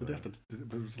 John. Did they have to,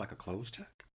 it was like a clothes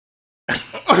check?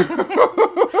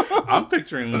 I'm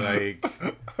picturing like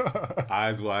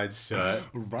Eyes Wide Shut.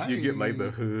 Right. You get like the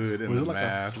hood and was the it like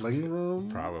mask. a sling room?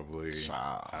 Probably.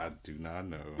 Child. I do not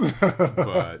know.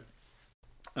 But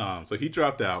so he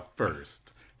dropped out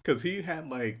first because he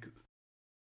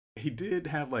did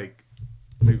have like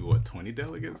maybe 20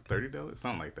 delegates, 30 delegates,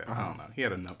 something like that. I don't know. He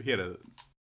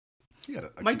had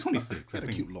like 26. He had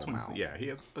a cute little amount. Yeah, he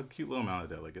had a cute little amount of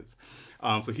delegates.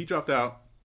 So he dropped out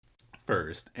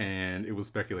first, and it was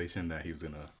speculation that he was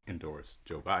going to endorse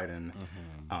Joe Biden.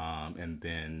 And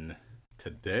then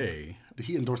today, did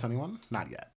he endorse anyone?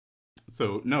 Not yet.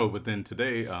 So no, but then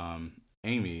today,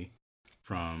 Amy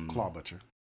from Claw Butcher.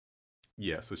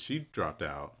 Yeah, so she dropped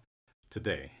out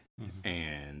today,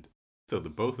 and so the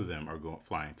both of them are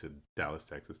flying to Dallas,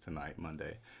 Texas tonight,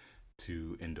 Monday,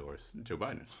 to endorse Joe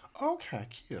Biden. Okay,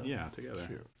 cute. Yeah, together.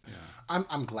 Cute. Yeah.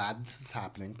 I'm glad this is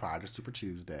happening prior to Super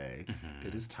Tuesday.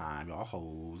 It is time, y'all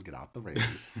hoes, get out the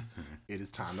race. It is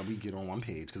time that we get on one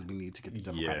page because we need to get the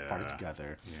Democratic Party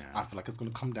together. Yeah. I feel like it's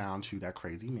going to come down to that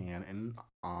crazy man and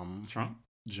Trump?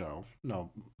 Joe.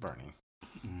 No, Bernie.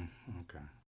 Okay.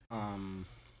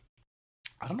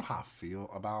 I don't know how I feel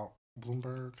about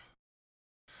Bloomberg.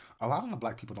 A lot of the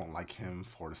black people don't like him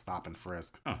for the stop and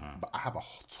frisk, but I have a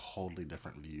totally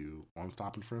different view on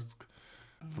stop and frisk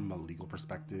from a legal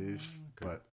perspective.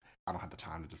 But I don't have the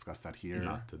time to discuss that here.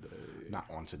 Not today. Not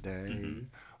on today.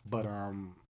 But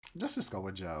let's just go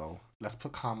with Joe. Let's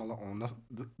put Kamala on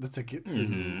the ticket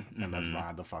too, and let's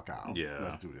ride the fuck out. Yeah,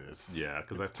 let's do this. Yeah,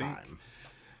 because I think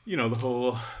the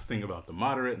whole thing about the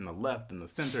moderate and the left and the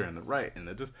center and the right and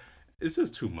it's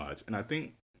just too much. And I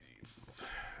think,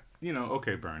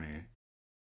 okay, Bernie,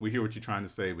 we hear what you're trying to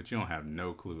say, but you don't have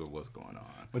no clue of what's going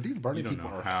on. But these Bernie people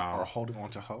are holding on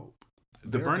to hope.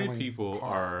 The Bernie people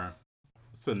are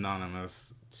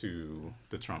synonymous to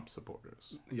the Trump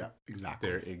supporters. Yeah,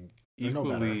 exactly. They're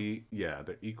equally,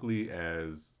 they're equally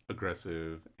as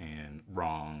aggressive and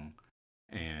wrong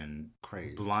and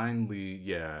crazily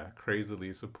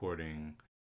supporting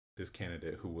this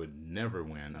candidate who would never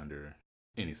win under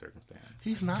any circumstance.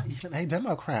 He's not even a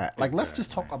Democrat. Like, let's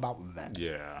just talk about that.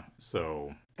 Yeah.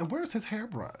 So. And where's his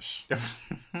hairbrush?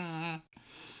 The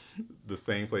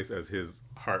same place as his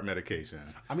heart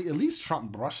medication. I mean, at least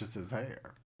Trump brushes his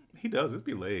hair. He does. It'd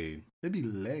be laid.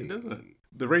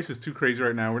 The race is too crazy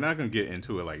right now. We're not going to get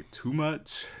into it like too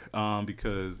much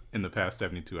because in the past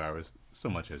 72 hours, so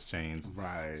much has changed.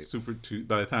 Right.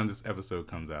 By the time this episode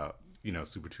comes out,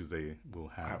 Super Tuesday will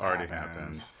have already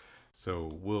happened.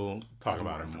 So we'll talk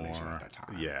about it more at that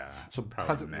time. Yeah. So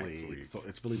presently, so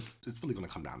it's really going to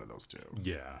come down to those two.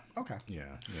 Yeah. Okay.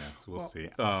 Yeah. So we'll see.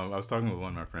 I was talking with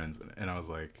one of my friends, and I was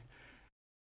like,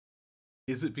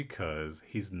 "Is it because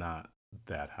he's not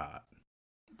that hot?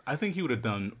 I think he would have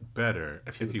done better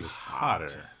if he was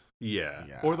hotter. Yeah.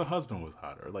 Or the husband was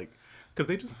hotter. Like, because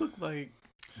they just look like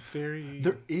very.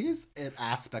 There is an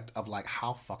aspect of like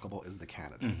how fuckable is the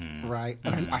candidate, right?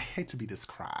 And I hate to be this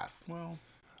crass. Well.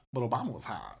 But Obama was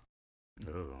hot.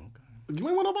 Oh, okay. You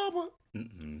ain't want Obama?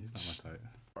 He's not my type.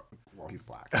 Well, he's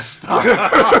black. But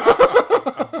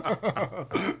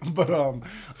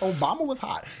Obama was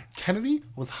hot. Kennedy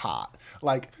was hot.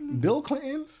 Like, Bill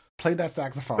Clinton played that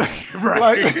saxophone. Right.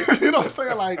 Like, you know what I'm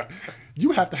saying? Like,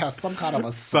 you have to have some kind of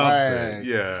a swag.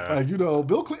 Yeah. Like,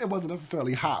 Bill Clinton wasn't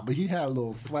necessarily hot, but he had a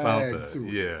little swag too.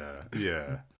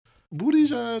 Yeah.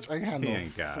 Buttigieg ain't had no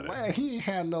swag. He ain't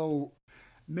had no.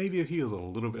 Maybe if he was a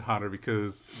little bit hotter,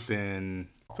 because then.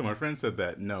 So my friend said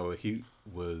that no, he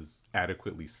was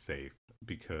adequately safe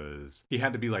because he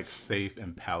had to be like safe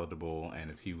and palatable, and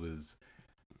if he was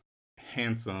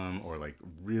handsome or like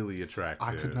really attractive,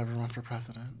 I could never run for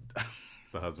president.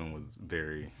 The husband was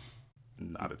very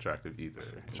not attractive either.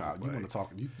 Child, you want to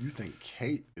talk? You think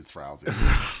Kate is frowsy?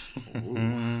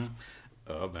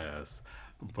 A mess.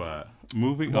 But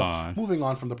moving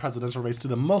on from the presidential race to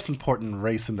the most important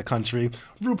race in the country,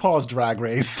 RuPaul's Drag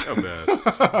Race.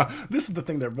 This is the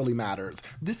thing that really matters.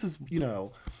 This is,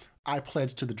 I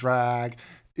pledge to the drag.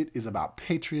 It is about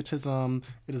patriotism.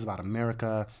 It is about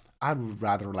America. I would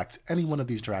rather elect any one of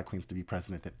these drag queens to be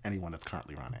president than anyone that's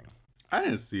currently running. I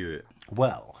didn't see it.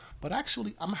 Well, but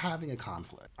actually, I'm having a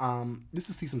conflict. This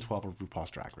is season 12 of RuPaul's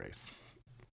Drag Race.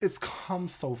 It's come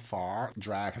so far.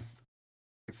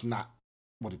 It's not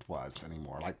what it was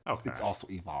anymore. Like, It's also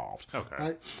evolved. Okay.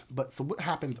 Right? But so what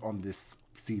happened on this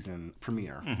season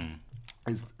premiere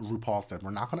is RuPaul said,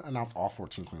 we're not going to announce all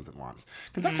 14 queens at once.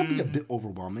 Because that can be a bit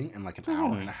overwhelming in like an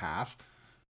hour and a half.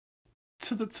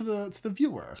 to the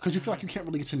viewer, because you feel like you can't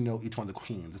really get to know each one of the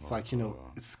queens. It's like,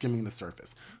 it's skimming the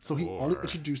surface. So he only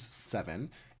introduced 7,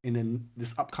 and then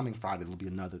this upcoming Friday there'll be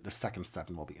the second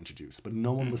 7 will be introduced, but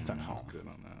no one was sent home. Good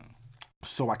on that.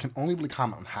 So I can only really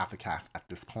comment on half the cast at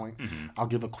this point. I'll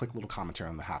give a quick little commentary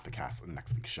on the half the cast in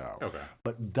next week's show. Okay.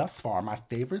 But thus far, my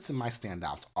favorites and my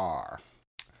standouts are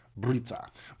Brita.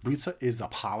 Brita is a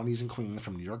Polynesian queen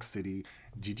from New York City.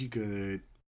 Gigi Goode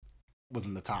was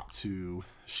in the top 2.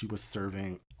 She was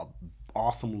serving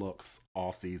awesome looks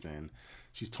all season.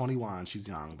 She's 21. She's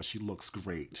young, but she looks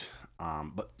great.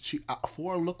 But she,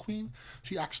 for a look queen,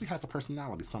 she actually has a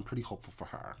personality, so I'm pretty hopeful for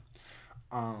her.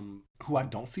 Who I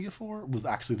don't see it for was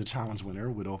actually the challenge winner,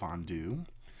 Widow Von Du.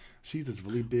 She's this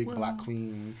really big black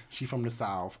queen. She's from the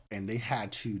South, and they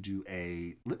had to do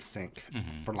a lip sync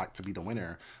for to be the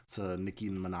winner to Nicki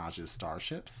Minaj's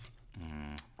Starships.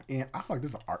 And I feel like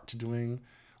there's an art to doing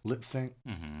lip sync,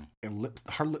 and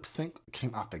her lip sync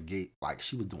came out the gate like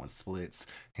she was doing splits,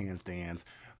 handstands,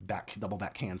 double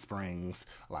back handsprings.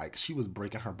 Like she was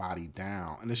breaking her body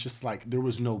down, and it's just like there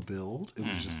was no build. It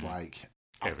was just like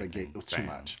out the gate, it was too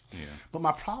much. Yeah. But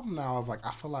my problem now is like I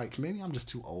feel like maybe I'm just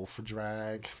too old for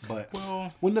drag. But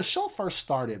when the show first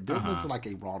started, there was like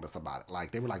a rawness about it. Like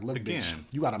they were like, "Look, bitch,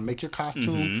 you got to make your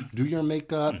costume, do your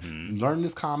makeup, learn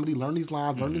this comedy, learn these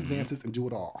lines, learn these dances, and do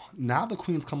it all." Now the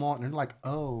queens come on and they're like,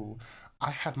 "Oh,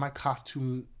 I had my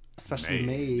costume specially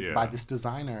made by this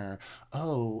designer.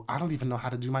 Oh, I don't even know how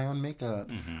to do my own makeup."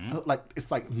 Like it's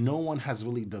like no one has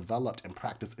really developed and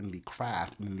practiced in the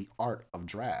craft and in the art of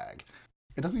drag.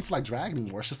 It doesn't even feel like drag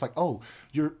anymore. It's just like, oh,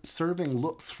 you're serving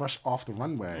looks fresh off the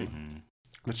runway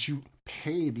that you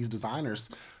pay these designers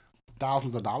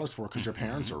thousands of dollars for because your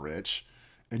parents are rich,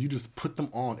 and you just put them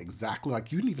on exactly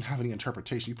like you didn't even have any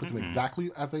interpretation. You put them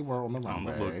exactly as they were on the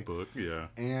runway. On the lookbook,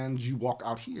 and you walk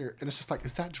out here, and it's just like,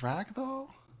 is that drag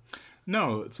though?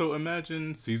 No. So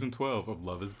imagine season 12 of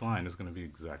Love Is Blind is going to be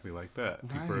exactly like that.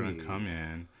 Right. People are going to come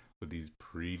in with these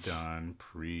pre-done,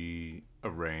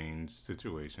 pre-arranged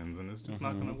situations, and it's just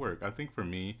not going to work. I think for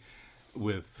me,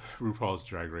 with RuPaul's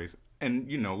Drag Race, and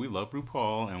we love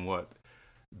RuPaul and what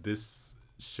this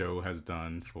show has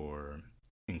done for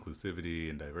inclusivity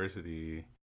and diversity,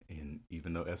 and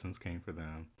even though Essence came for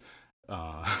them,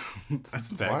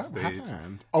 Essence backstage,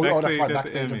 what? That's right,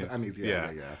 backstage at the Emmys. Yeah.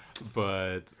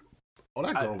 But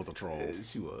that girl was a troll.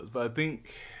 She was, but I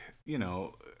think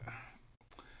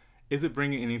is it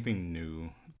bringing anything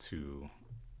new to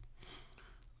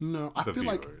I feel viewers?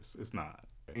 like It's not.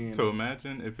 So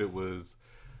imagine if it was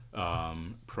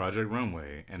Project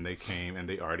Runway and they came and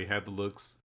they already had the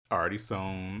looks already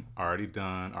sewn, already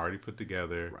done, already put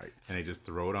together, and they just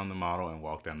throw it on the model and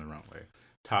walk down the runway.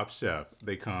 Top Chef,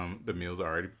 they come, the meals are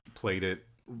already plated,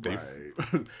 they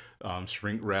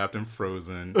shrink wrapped and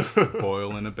frozen,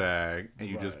 boil in a bag, and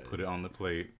you just put it on the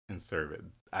plate and serve it.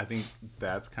 I think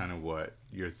that's kind of what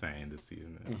you're saying this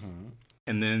season is.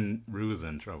 And then Ru is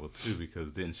in trouble too,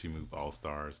 because didn't she move All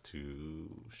Stars to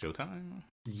Showtime?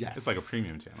 Yes. It's like a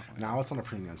premium channel. Now it's on a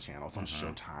premium channel. It's on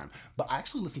Showtime. But I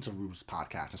actually listened to Ru's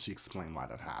podcast and she explained why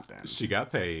that happened. She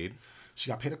got paid. She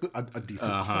got paid a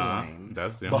decent coin.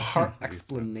 That's the but her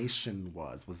explanation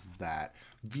was that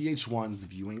VH1's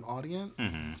viewing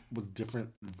audience was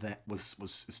different. That was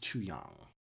too young.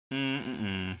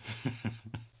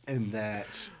 And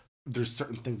that there's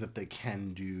certain things that they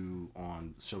can do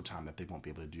on Showtime that they won't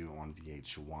be able to do on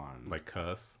VH1. Like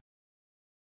cuss?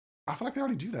 I feel like they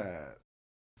already do that.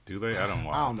 Do they? I don't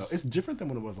watch. I don't know. It's different than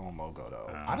when it was on Logo,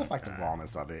 though. I just like the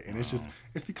rawness of it. And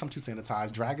it's become too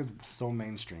sanitized. Drag is so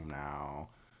mainstream now.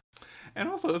 And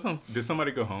also, did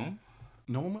somebody go home?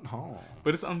 No one went home.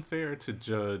 But it's unfair to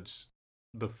judge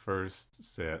the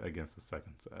first set against the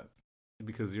second set,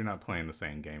 because you're not playing the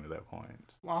same game at that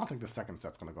point. Well, I don't think the second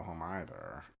set's going to go home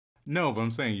either. No, but I'm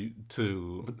saying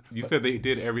you said they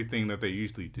did everything that they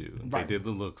usually do. Right. They did the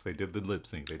looks, they did the lip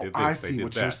sync, they did this, I see they did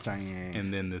what that. you're saying.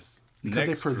 And then this because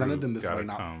they presented them this way,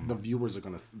 now the viewers are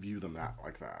going to view them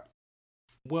like that.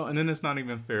 Well, and then it's not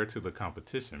even fair to the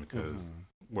competition, because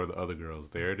were the other girls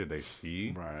there? Did they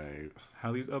see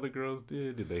how these other girls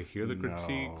did? Did they hear the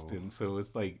critiques? And so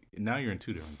it's like now you're in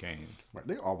two different games. Right.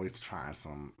 They always try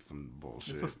some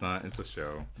bullshit. It's a stunt. It's a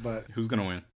show. But who's gonna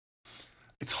win?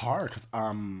 It's hard because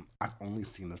I've only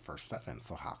seen the first 7,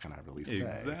 so how can I really say?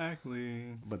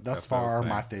 Exactly. But thus far,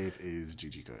 my fave is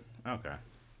Gigi Goode. Okay.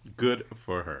 Good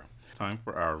for her. Time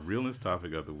for our realness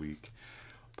topic of the week.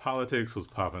 Politics was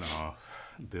popping off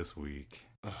this week.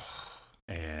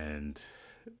 And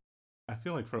I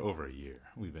feel like for over a year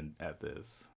we've been at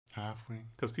this. Have we?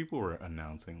 Because people were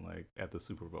announcing like at the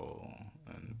Super Bowl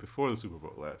and before the Super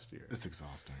Bowl last year. It's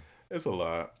exhausting. It's a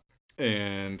lot.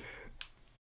 And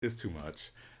it's too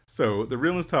much. So the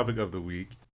realness topic of the week: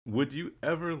 would you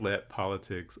ever let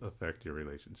politics affect your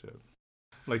relationship?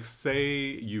 Like, say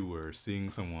you were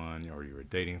seeing someone, or you were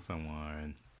dating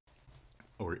someone,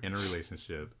 or in a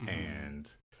relationship, and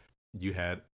you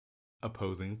had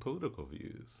opposing political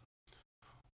views,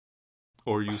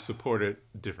 or you supported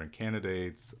different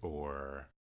candidates, or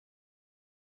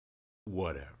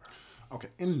whatever. Okay,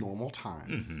 in normal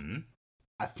times,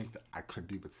 I think that I could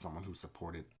be with someone who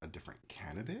supported a different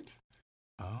candidate.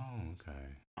 Oh,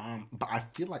 okay. But I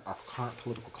feel like our current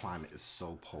political climate is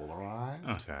so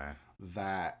polarized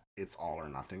that it's all or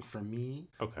nothing for me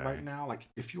right now. Like,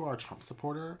 if you are a Trump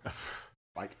supporter,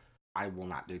 like, I will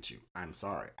not date you. I'm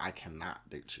sorry. I cannot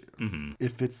date you.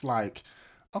 If it's like,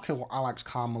 okay, well, I liked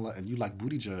Kamala and you like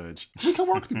Buttigieg, we can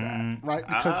work through that, right?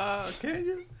 Because can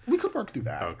you? We could work through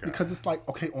that because it's like,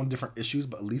 okay, on different issues,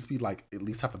 but at least we at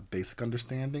least have a basic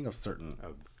understanding of certain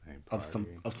of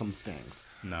some things.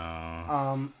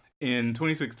 No. In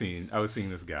 2016, I was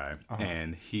seeing this guy,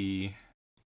 and he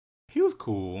was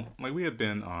cool. Like, we had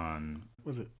been on.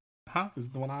 Was it? Huh? Is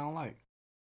it the one I don't like?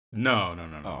 No.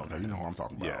 Oh, okay. You know who I'm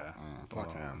talking about. Yeah.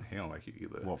 Fuck him. He don't like you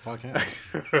either. Well, fuck him.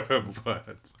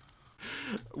 But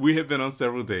we had been on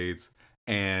several dates,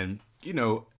 and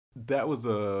that was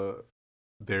a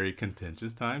very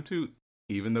contentious time too.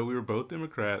 Even though we were both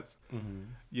Democrats,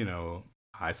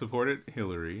 I supported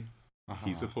Hillary,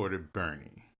 he supported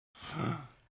Bernie,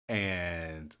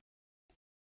 and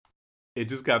it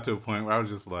just got to a point where I was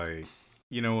just like,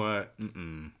 you know what?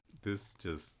 This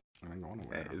just ain't going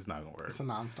nowhere. It's not gonna work. It's a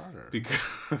non-starter.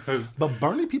 Because but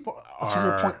Bernie people, to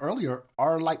your point earlier,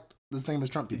 are like the same as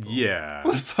Trump people. Yeah.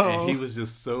 So, and he was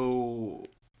just so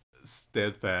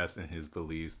steadfast in his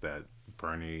beliefs that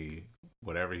Bernie,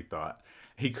 whatever he thought,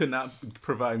 he could not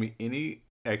provide me any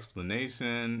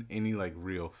explanation, any like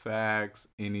real facts,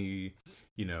 any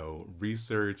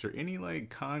research, or any like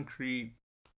concrete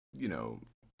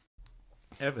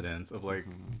evidence of like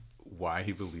why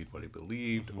he believed what he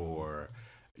believed, or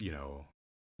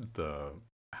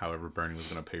however Bernie was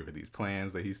going to pay for these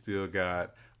plans that he still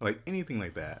got, like anything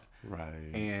like that.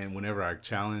 Right. And whenever I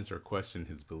challenged or questioned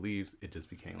his beliefs, it just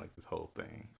became like this whole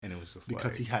thing, and it was just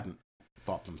because he hadn't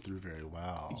thought them through very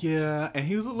well. Yeah, and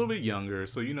he was a little bit younger,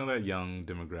 so that young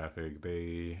demographic,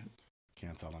 they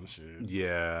can't tell him shit.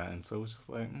 Yeah, and so it's just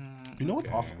like,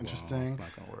 what's also interesting? It's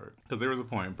not gonna work, because there was a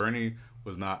point Bernie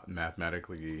was not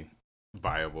mathematically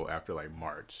viable after like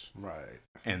March, right?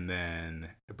 And then,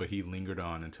 but he lingered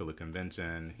on until the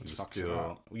convention. He was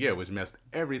still, which messed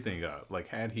everything up. Like,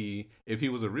 if he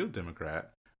was a real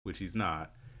Democrat, which he's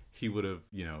not, he would have,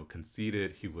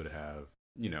 conceded. He would have,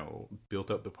 built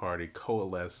up the party,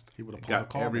 coalesced. He would have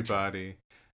got everybody.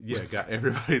 Got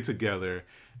everybody together.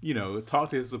 Talked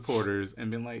to his supporters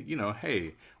and been like,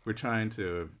 hey, we're trying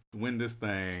to win this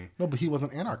thing. No, but he was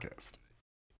an anarchist,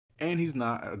 and he's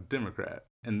not a Democrat,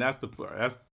 and that's the part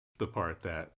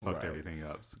that fucked everything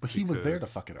up. But he was there to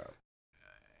fuck it up.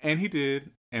 And he did,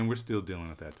 and we're still dealing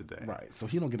with that today. Right. So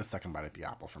he don't get a second bite at the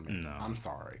apple from me. No. I'm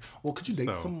sorry. Well, could you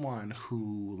date someone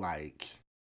who, like,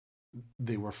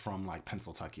 they were from, like,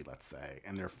 Pennsylvania, let's say,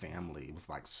 and their family was,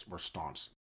 like, were staunch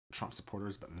Trump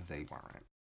supporters, but they weren't?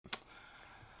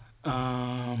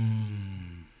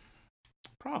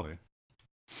 Probably.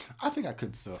 I think I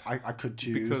could, I could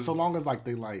too. Because so long as, like,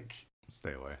 they, like...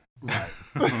 Stay away. Right.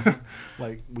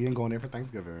 Like, we ain't going there for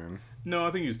Thanksgiving. No,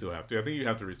 I think you still have to. I think you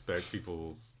have to respect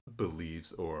people's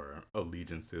beliefs or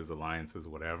allegiances, alliances,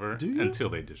 whatever, until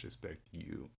they disrespect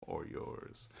you or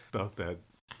yours. Stuff that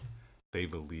they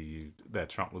believed that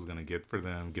Trump was going to get for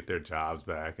them, get their jobs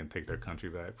back and take their country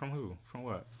back. From who? From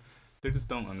what? They just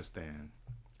don't understand.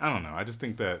 I don't know. I just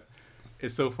think that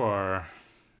it's so far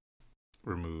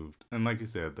removed. And like you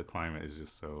said, the climate is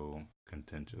just so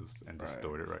contentious and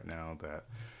distorted right now that,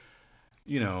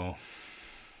 you don't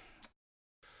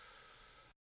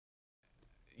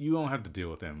have to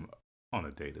deal with them on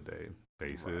a day-to-day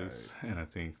basis. Right. And I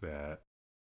think that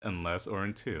unless or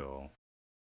until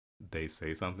they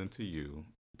say something to you,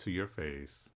 to your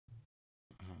face,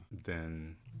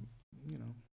 then,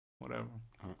 whatever.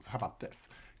 So how about this?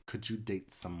 Could you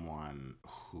date someone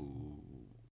who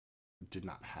did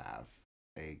not have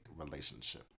a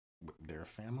relationship with their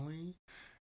family?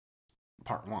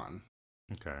 Part one.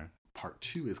 Okay. Part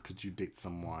two is, could you date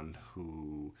someone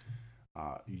who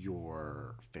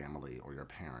your family or your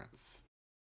parents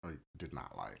did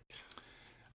not like?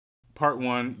 Part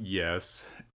one, yes.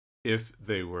 If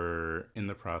they were in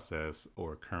the process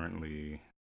or currently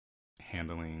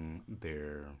handling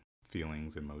their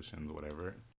feelings, emotions,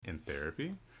 whatever, in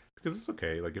therapy, because it's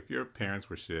okay. Like, if your parents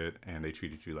were shit and they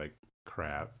treated you like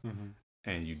crap,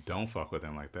 and you don't fuck with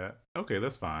them like that, okay,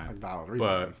 that's fine. Like valid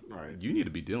reason, right? You need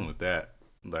to be dealing with that.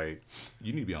 Like,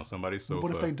 you need to be on somebody's sofa.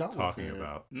 What if they dealt talking with it?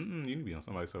 about? You need to be on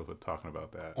somebody's sofa talking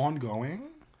about that. Ongoing.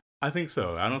 I think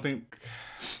so. I don't think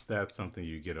that's something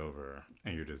you get over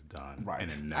and you're just done. Right.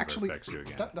 And it never affects you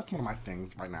again. That's one of my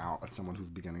things right now as someone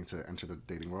who's beginning to enter the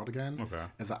dating world again. Okay.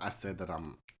 Is that I said that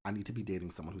I need to be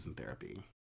dating someone who's in therapy.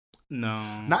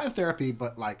 No. Not in therapy,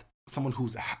 but like someone who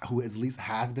at least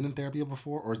has been in therapy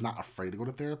before or is not afraid to go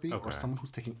to therapy, or someone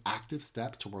who's taking active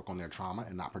steps to work on their trauma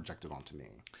and not project it onto me.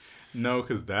 No,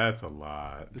 because that's a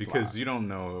lot. Because you don't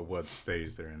know at what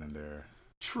stage they're in their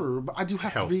True, but I do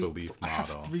have belief I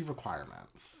have 3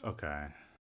 requirements. Okay.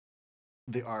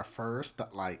 They are first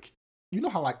that like, you know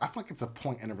how like I feel like it's a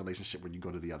point in a relationship where you go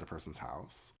to the other person's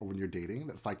house or when you're dating.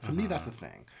 That's like to me that's a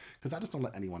thing because I just don't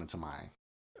let anyone into my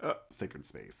sacred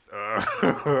space.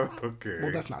 Okay.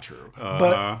 Well, that's not true.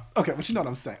 But okay, but you know what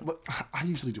I'm saying. But I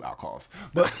usually do alcohols.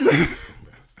 But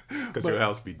because your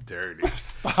house be dirty.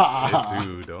 Stop.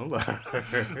 Dude, don't lie.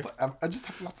 But I just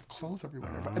have lots of clothes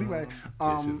everywhere. But anyway,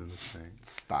 dishes in the sink.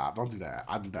 Stop. Don't do that.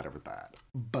 I'm better with that.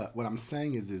 But what I'm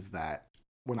saying is that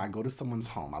when I go to someone's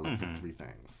home, I look for 3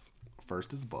 things.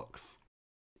 First is books.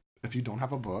 If you don't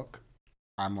have a book,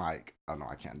 I'm like, oh no,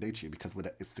 I can't date you because what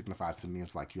it signifies to me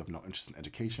is like you have no interest in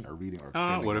education or reading or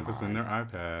expanding. What if it's in their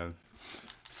iPad?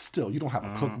 Still, you don't have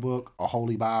a cookbook, a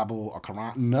holy Bible, a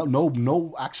Quran,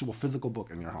 no actual physical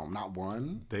book in your home, not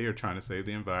one. They are trying to save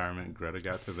the environment. Greta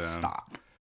got to them. Stop.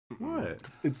 What?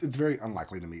 It's very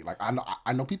unlikely to me. Like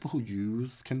I know people who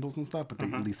use Kindles and stuff, but they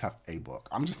at least have a book.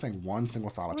 I'm just saying one single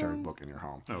solitary book in your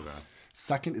home. Okay.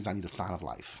 Second is I need a sign of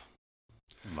life.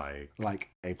 Like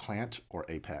a plant or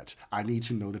a pet. I need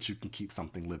to know that you can keep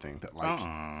something living. That that's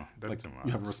like too much.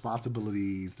 You have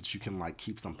responsibilities that you can like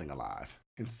keep something alive.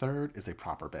 And third is a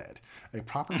proper bed. A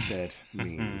proper bed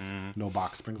means no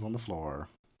box springs on the floor.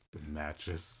 The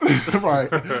mattress. Right.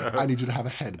 I need you to have a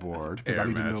headboard because I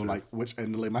need mattress. to know like which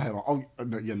end to lay my head on.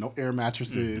 Oh yeah, no air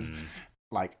mattresses.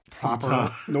 Like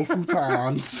proper, no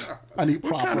futons. I need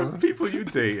proper. What kind of people you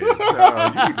dating?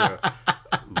 Child? You need to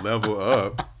level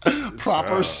up.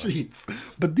 Proper sheets.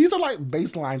 But these are like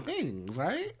baseline things,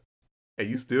 right? And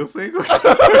you still single?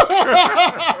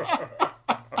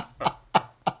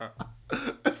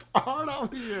 It's hard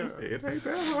out here. It ain't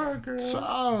that hard, girl.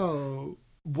 So,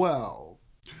 well,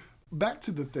 back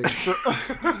to the thing.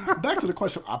 Back to the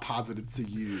question I posited to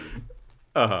you.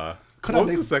 What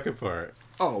was the second part?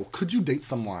 Oh, could you date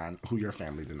someone who your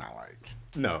family did not like?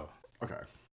 No. Okay.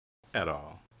 At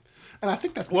all. And I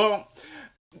think that's... Well,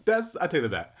 I take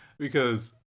that back.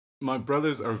 Because my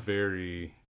brothers are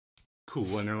very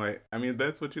cool. And they're like, I mean, if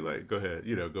that's what you like, go ahead.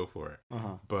 Go for it.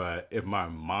 But if my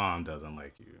mom doesn't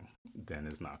like you, then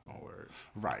it's not going to work.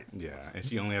 Right. Yeah. And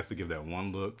she only has to give that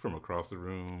one look from across the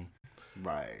room.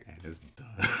 Right. And it's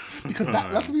done. Because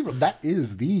that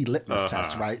is the litmus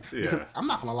test, right? Yeah. Because I'm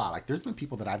not going to lie. Like, there's been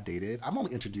people that I've dated. I've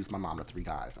only introduced my mom to 3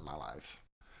 guys in my life.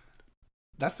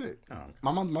 That's it. Oh, okay.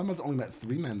 My mom's only met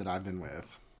 3 men that I've been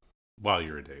with. While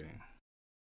you were dating?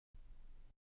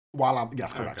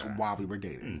 Yes, correct. Okay. While we were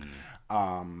dating.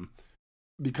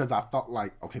 Because I felt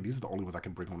like, okay, these are the only ones I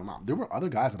can bring home to mom. There were other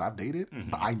guys that I've dated,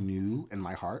 but I knew in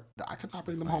my heart that I could not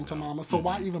bring them home to mama. So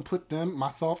why even put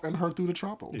myself and her through the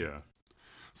trouble? Yeah.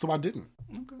 So I didn't.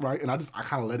 Okay. Right? And I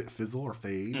kind of let it fizzle or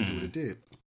fade and do what it did.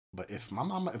 But if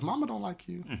mama don't like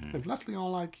you, if Leslie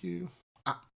don't like you,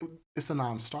 it's a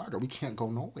non-starter. We can't go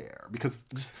nowhere because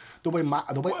just the way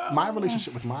my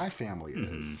relationship with my family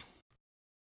is,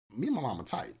 me and my mama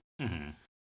tight.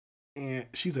 And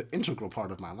she's an integral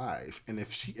part of my life. And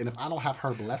if I don't have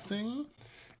her blessing,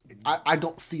 I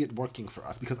don't see it working for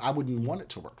us because I wouldn't want it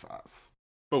to work for us.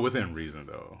 But within reason,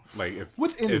 though. Like, if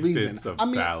reason. It's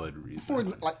valid reason. For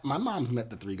like, my mom's met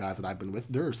the 3 guys that I've been with.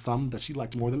 There are some that she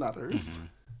liked more than others.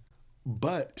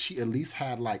 But she at least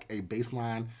had, like, a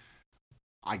baseline.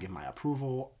 I give my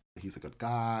approval. He's a good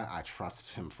guy. I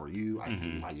trust him for you. I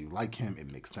see why you like him.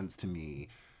 It makes sense to me.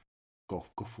 Go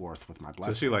forth with my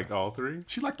blessing. So she liked all 3?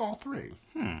 She liked all 3.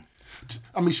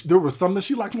 I mean, there were some that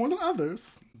she liked more than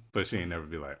others. But she ain't never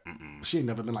be like, She ain't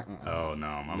never been like, oh,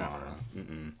 no, my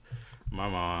mom. My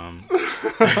mom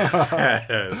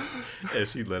and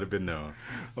she let it be known.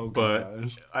 Oh, but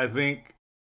gosh. I think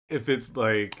if it's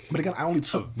like... But again, I only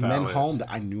took men home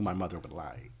that I knew my mother would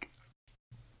like.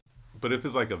 But if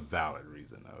it's like a valid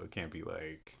reason, though, it can't be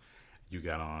like you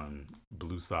got on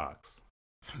blue socks.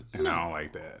 And I don't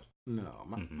like that. No,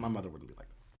 my mother wouldn't be like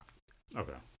that.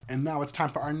 Okay. And now it's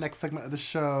time for our next segment of the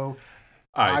show.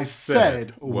 I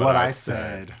said what I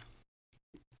said.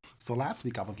 So last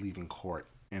week I was leaving court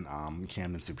in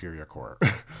Camden Superior Court.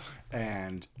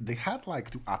 And they had like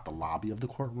throughout the lobby of the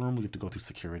courtroom, we have to go through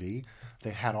security.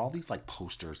 They had all these like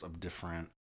posters of different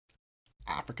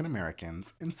African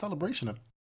Americans in celebration of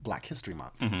Black History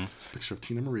Month. Mm-hmm. A picture of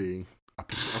Tina Marie, a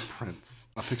picture of Prince,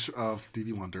 a picture of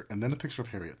Stevie Wonder, and then a picture of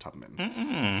Harriet Tubman.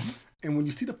 Mm-mm. And when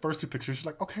you see the first two pictures,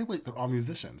 you're like, okay, wait, they're all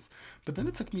musicians. But then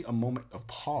it took me a moment of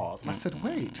pause, and I said,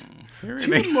 wait,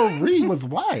 Tina Marie was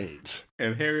white.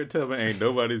 And Harriet Tubman ain't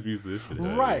nobody's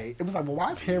musician. Right. It was like, well, why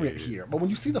is Harriet here? But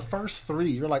when you see the first three,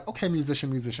 you're like, okay,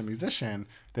 musician,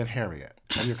 then Harriet.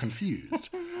 And you're confused.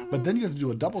 But then you have to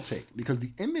do a double take, because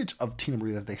the image of Tina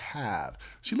Marie that they have,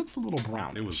 she looks a little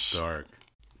brownish. It was dark.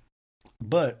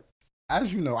 But,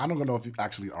 as you know, I don't know if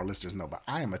our listeners know, but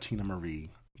I am a Tina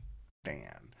Marie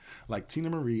fan. Like, Tina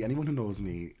Marie, anyone who knows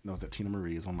me knows that Tina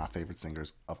Marie is one of my favorite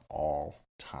singers of all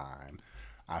time.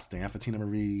 I stand for Tina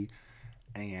Marie,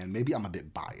 and maybe I'm a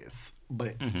bit biased,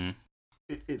 but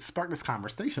it sparked this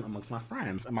conversation amongst my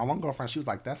friends. And my one girlfriend, she was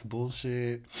like, that's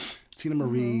bullshit. Tina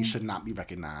Marie should not be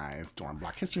recognized during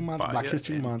Black History Month. Black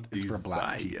History Month is for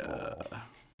Black people.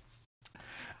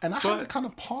 And I had to kind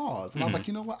of pause. And I was like,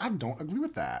 you know what? I don't agree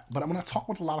with that. But when I talk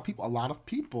with a lot of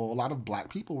Black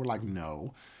people were like,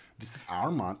 no, this is our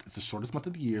month. It's the shortest month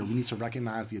of the year. We need to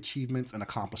recognize the achievements and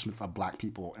accomplishments of Black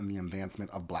people and the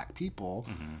advancement of Black people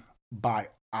by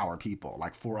our people.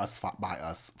 Like, for us, by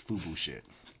us, FUBU shit.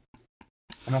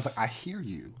 And I was like, I hear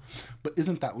you. But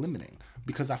isn't that limiting?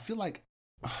 Because I feel like,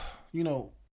 you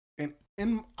know,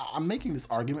 I'm making this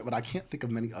argument, but I can't think of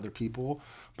many other people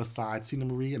besides Tina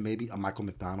Marie and maybe a Michael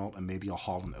McDonald and maybe a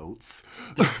Hall & Oates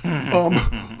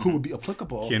who would be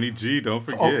applicable. Kenny G, don't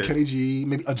forget. Oh, Kenny G,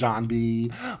 maybe a John B,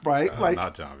 right?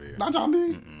 Not John B. Not John B?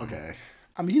 Mm-mm. Okay.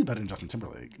 I mean, he's better than Justin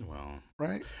Timberlake. Well.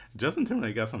 Right? Justin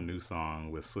Timberlake got some new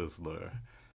song with Sizzler.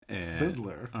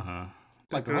 Sizzler? Uh-huh.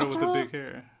 Like the girl restaurant? with the big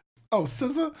hair. Oh,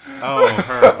 SZA? Oh,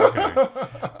 her.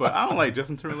 Okay. But I don't like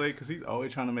Justin Timberlake because he's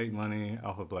always trying to make money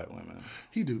off of Black women.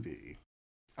 He do be.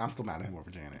 I'm still mad at him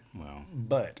over Janet. Well.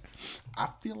 But I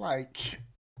feel like,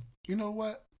 you know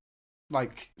what?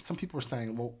 Like, some people are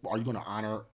saying, well, are you going to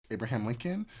honor Abraham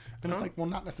Lincoln? And it's like, well,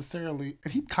 not necessarily.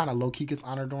 And he kind of low-key gets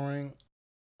honored during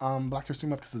Black History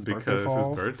Month because his birthday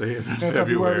falls. His birthday is in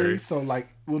February. So, like,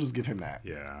 we'll just give him that.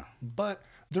 Yeah. But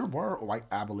there were white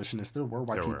abolitionists, there were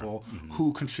white people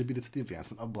who contributed to the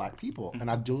advancement of Black people.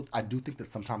 And I do think that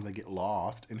sometimes they get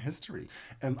lost in history.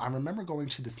 And I remember going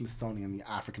to the Smithsonian, the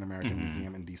African American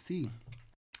Museum in D.C.,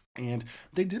 and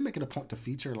they did make it a point to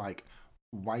feature, like,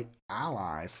 white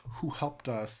allies who helped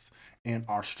us in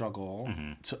our struggle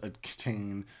to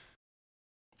attain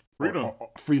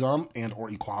freedom and or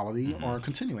equality or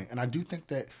continuing. And I do think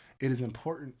that it is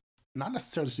important not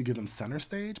necessarily to give them center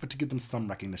stage, but to give them some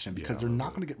recognition, because they're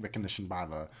not going to get recognition by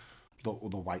the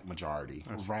white majority,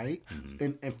 right?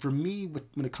 And for me,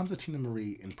 when it comes to Tina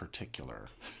Marie in particular,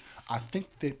 I think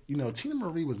that, you know, Tina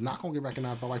Marie was not going to get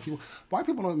recognized by white people. White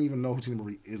people don't even know who Tina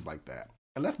Marie is like that.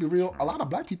 And let's be real, a lot of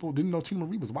Black people didn't know Tina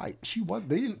Marie was white.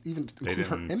 They didn't even include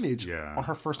her image on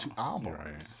her first two albums.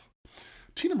 Right.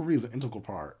 Tina Marie is an integral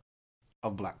part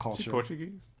of Black culture. She's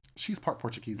Portuguese? She's part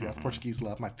Portuguese, yes. Portuguese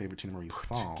Love, my favorite Tina Marie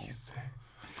song.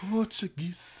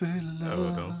 Portuguese Love.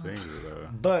 Oh, don't sing it, though.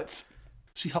 But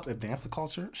she helped advance the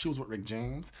culture. She was with Rick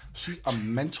James. She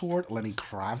mentored Lenny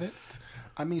Kravitz.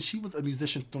 I mean, she was a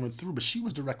musician through and through, but she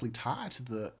was directly tied to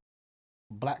the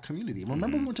Black community.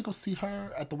 Remember we went to go see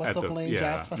her at the West Oak Lane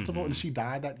Jazz Festival, and she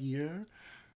died that year?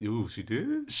 Ooh, she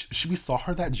did? We saw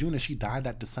her that June, and she died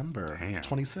that December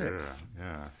 26th.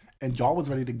 Yeah. And y'all was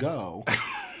ready to go.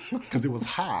 Because it was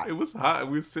hot. It was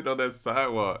hot. We were sitting on that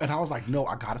sidewalk. And I was like, no,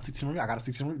 I got to see Tina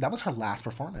Marie. That was her last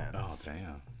performance. Oh,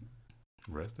 damn.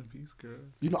 Rest in peace, girl.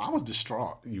 You know, I was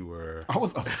distraught. You were. I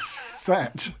was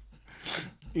upset.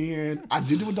 And I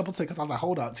did do a double take because I was like,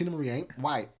 hold up, Tina Marie ain't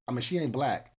white. I mean, she ain't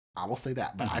Black. I will say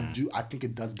that. But I think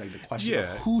it does beg the question of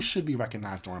who should be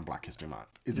recognized during Black History Month.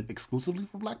 Is it exclusively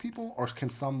for Black people, or can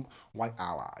some white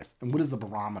allies? And what is the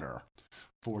barometer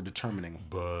for determining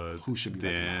who should be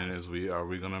recognized? Then are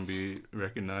we going to be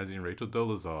recognizing Rachel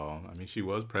Dolezal? I mean, she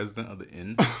was president of the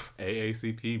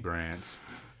NAACP branch.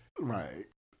 Right.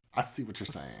 I see what you're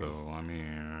saying. So, I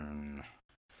mean...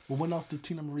 Well, when else does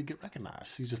Tina Marie get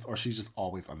recognized? She's just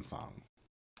always unsung.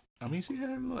 I mean, she had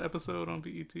a little episode on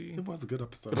BET. It was a good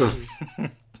episode.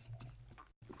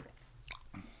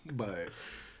 But...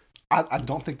 I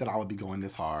don't think that I would be going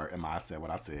this hard in my said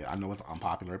what I said. I know it's an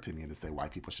unpopular opinion to say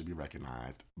white people should be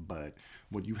recognized, but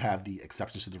when you have the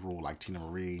exceptions to the rule like Tina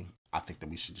Marie, I think that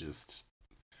we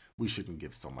shouldn't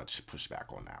give so much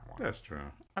pushback on that one. That's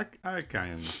true. I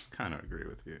kind of agree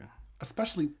with you.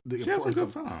 Especially the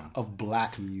importance of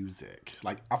Black music.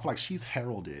 Like, I feel like she's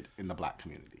heralded in the Black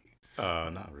community.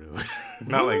 Not really.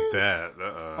 Not like that.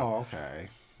 Oh, okay.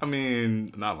 I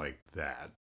mean, not like that,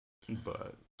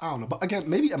 but I don't know. But again,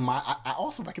 maybe I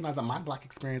also recognize that my Black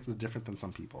experience is different than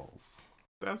some people's.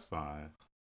 That's fine,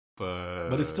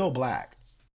 but it's still Black.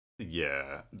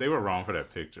 Yeah, they were wrong for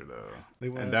that picture though,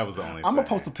 and that was the only. I'm gonna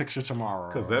post a picture tomorrow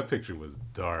because that picture was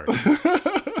dark,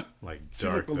 like she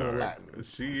looked a little Latin.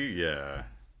 It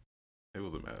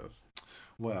was a mess.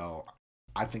 Well,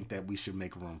 I think that we should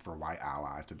make room for white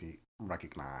allies to be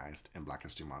recognized in Black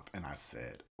History Month, and I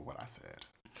said what I said.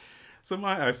 So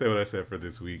my I said what I said for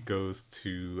this week goes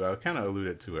to I kind of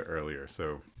alluded to it earlier.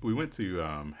 So we went to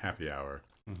happy hour.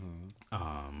 Mm-hmm.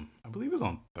 I believe it was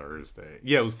on Thursday.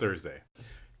 Yeah, it was Thursday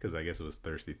because I guess it was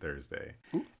Thirsty Thursday.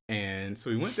 Ooh. And so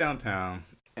we went downtown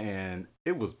and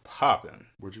it was popping.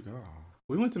 Where'd you go?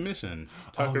 We went to Mission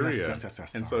Taqueria.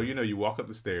 Yes, and so you walk up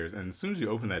the stairs, and as soon as you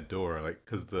open that door, like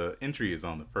because the entry is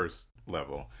on the first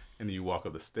level, and then you walk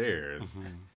up the stairs. Mm-hmm.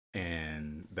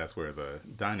 And that's where the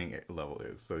dining level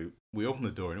is. So we opened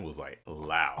the door and it was like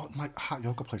loud. Oh, my hot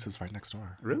yoga place is right next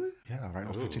door. Really? Yeah, right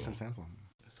on 15th and Sansom.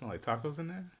 It smell like tacos in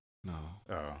there? No.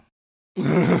 Oh.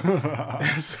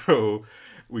 So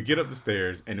we get up the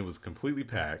stairs and it was completely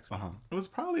packed. Uh-huh. It was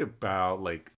probably about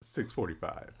like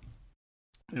 6:45.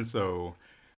 And so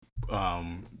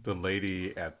the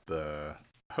lady at the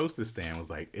hostess stand was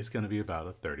like, it's going to be about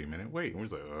a 30-minute wait. And we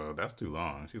was like, oh, that's too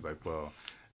long. She's like, well,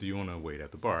 do you want to wait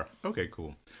at the bar? Okay,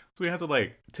 cool. So we had to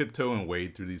like tiptoe and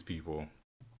wade through these people.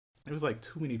 It was like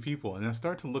too many people. And I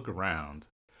started to look around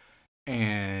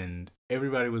and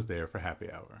everybody was there for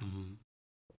happy hour. Mm-hmm.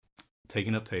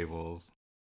 Taking up tables.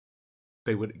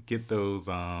 They would get those,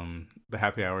 the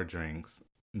happy hour drinks,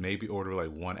 maybe order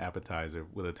like one appetizer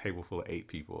with a table full of 8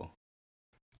 people.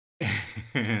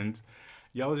 And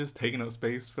y'all just taking up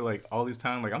space for like all this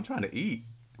time. Like I'm trying to eat.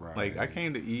 Right. Like I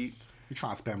came to eat. You're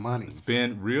trying to spend money.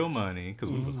 Spend real money because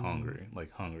we was hungry.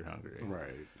 Like hungry.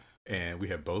 Right. And we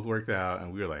had both worked out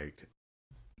and we were like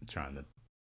trying to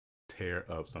tear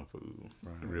up some food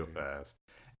real fast.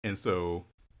 And so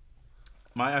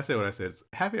I said what I said.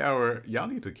 Happy hour, y'all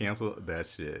need to cancel that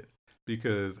shit.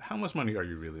 Because how much money are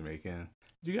you really making?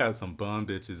 You got some bum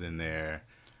bitches in there.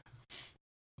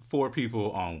 4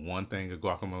 people on one thing of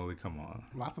guacamole. Come on.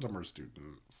 Lots of them are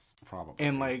students. Probably.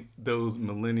 And like those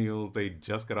millennials, they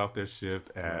just got off their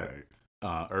shift at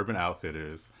Urban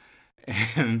Outfitters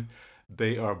and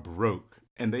they are broke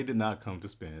and they did not come to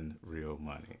spend real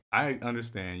money. I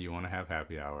understand you want to have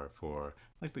happy hour for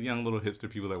like the young little hipster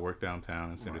people that work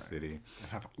downtown in Center City. And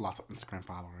have lots of Instagram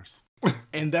followers.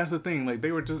 And that's the thing. Like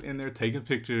they were just in there taking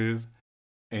pictures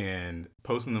and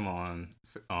posting them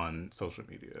on social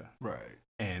media. Right.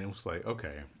 And it was like,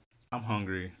 okay, I'm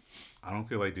hungry. I don't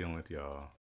feel like dealing with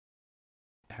y'all.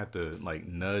 Had to like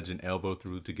nudge and elbow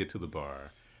through to get to the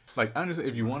bar. Like I understand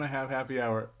if you want to have happy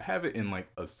hour, have it in like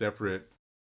a separate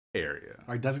area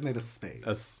or designate a space.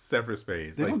 A separate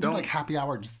space. They like, don't do like happy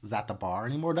hour just at the bar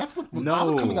anymore. That's what when I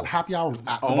was coming up. Happy hour was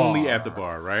at the bar. Only at the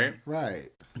bar, right? Right.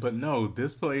 But no,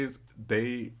 this place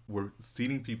they were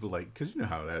seating people like because you know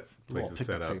how that place is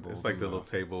set up. It's like the little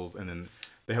tables, and then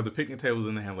they have the picnic tables,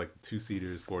 and they have like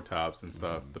 2-seaters, 4 tops, and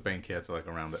stuff. The banquettes are like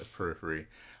around the periphery,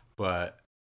 but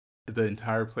the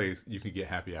entire place you can get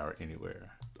happy hour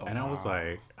anywhere. And I was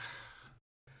like,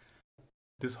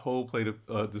 this whole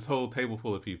table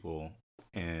full of people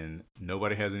and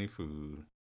nobody has any food.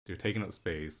 They're taking up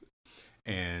space.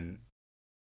 And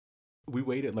we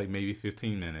waited like maybe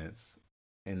 15 minutes.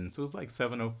 And so it was like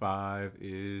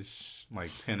 7:05-ish,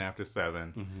 like 10 after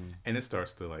 7. Mm-hmm. And it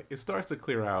starts to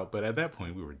clear out. But at that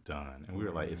point we were done. And we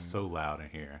were like, it's so loud in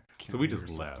here. So we just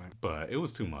left. But it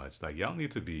was too much. Like y'all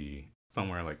need to be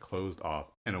somewhere like closed off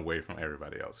and away from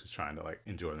everybody else who's trying to like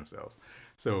enjoy themselves.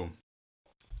 So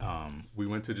we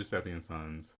went to Giuseppe and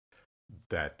Sons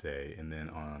that day, and then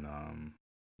on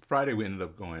Friday we ended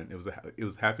up going. It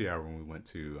was happy hour when we went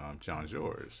to Jean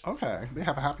Georges. Okay, they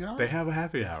have a happy hour. They have a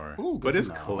happy hour. Ooh, but it's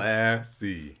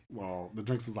classy. Well, the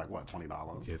drinks is like what,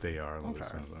 $20? Yeah, they are a little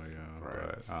expensive. Yeah,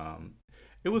 right. But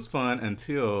it was fun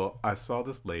until I saw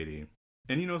this lady,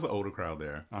 and it's an older crowd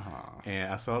there.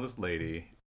 And I saw this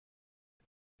lady.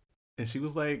 And she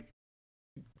was like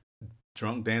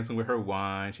drunk dancing with her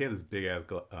wine. She had this big ass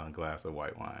glass of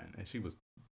white wine, and she was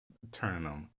turning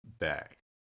them back,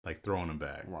 like throwing them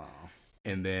back. Wow.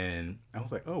 And then I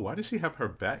was like, oh, why does she have her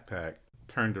backpack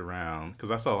turned around?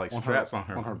 Because I saw like straps on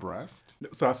her breast.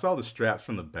 So I saw the straps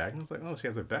from the back, and I was like, oh, she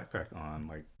has her backpack on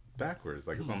like backwards,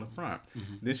 like it's on the front.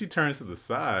 Mm-hmm. Then she turns to the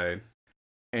side,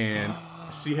 and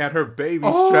she had her baby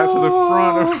strapped to the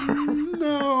front of her.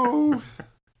 No.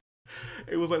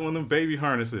 It was like one of them baby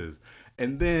harnesses.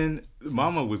 And then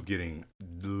Mama was getting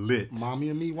lit. Mommy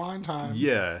and me wine time.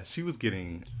 Yeah, she was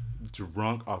getting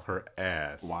drunk off her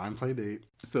ass. Wine play date.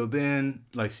 So then,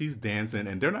 like, she's dancing,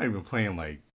 and they're not even playing,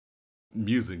 like,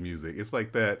 music. It's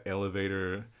like that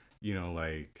elevator, you know,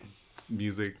 like,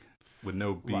 music with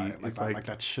no beat. Right, it's like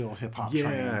that chill hip-hop trance.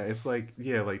 trance. Yeah, it's like,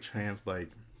 like trance,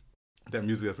 like, that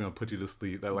music that's going to put you to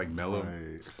sleep. That, like, mellow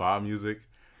spa music.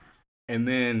 And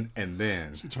then...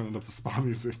 She turned it up to spa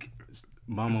music.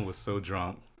 Mama was so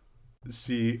drunk,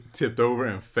 she tipped over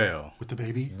and fell. With the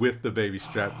baby? With the baby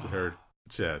strapped to her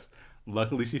chest.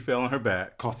 Luckily, she fell on her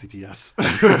back. Call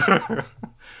CPS.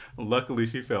 Luckily,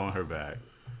 she fell on her back.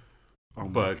 Oh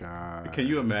my God. Can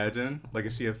you imagine, like,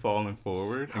 if she had fallen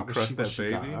forward and crushed that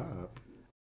baby?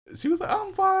 She was like,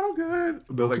 I'm fine, I'm good.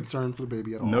 No concern for the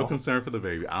baby at all. No concern for the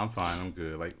baby. I'm fine, I'm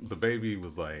good. Like, the baby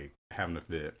was, like, having a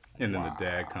fit. And then the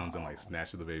dad comes and, like,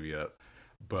 snatches the baby up.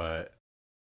 But...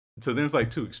 So then it's like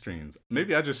two extremes.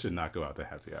 Maybe I just should not go out to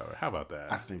happy hour. How about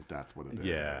that? I think that's what it is.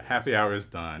 Yeah, happy hour is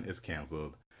done. It's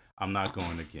canceled. I'm not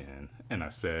going again. And I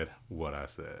said what I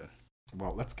said.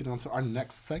 Well, let's get on to our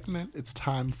next segment. It's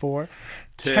time for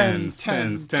tens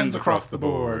across the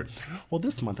board. Well,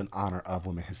 this month, in honor of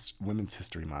Women's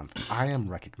History Month, I am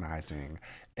recognizing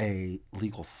a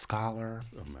legal scholar.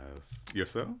 A mess.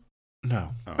 Yourself?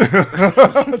 No.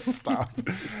 Oh. Stop.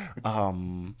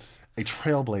 A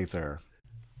trailblazer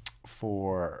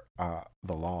for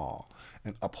the law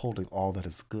and upholding all that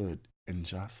is good and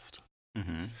just,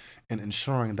 and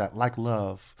ensuring that, like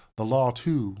love, the law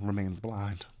too remains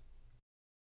blind.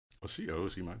 Well, she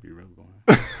might be really blind.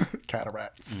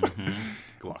 Cataracts.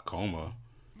 Glaucoma.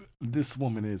 This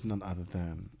woman is none other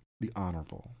than the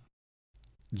Honorable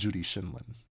Judy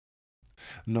Shinlin,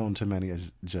 known to many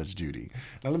as Judge Judy.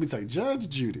 Now, let me tell you, Judge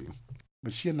Judy,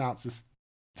 but she announces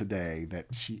today that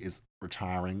she is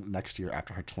retiring next year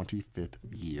after her 25th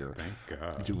year. Thank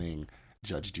God. Doing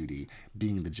Judge Judy,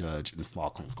 being the judge in the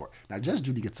small claims court. Now, Judge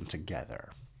Judy gets them together.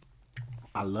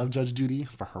 I love Judge Judy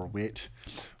for her wit,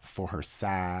 for her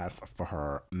sass, for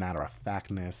her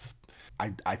matter-of-factness.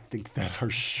 I think that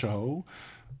her show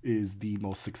is the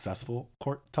most successful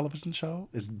court television show.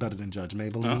 It's better than Judge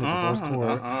Maybelline at the Divorce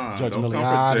Court, Judge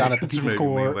Millian down at the People's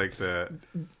Court. Like that.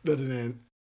 Better than...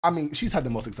 I mean, she's had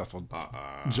the most successful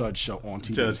judge show on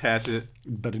TV. Judge Hatchett.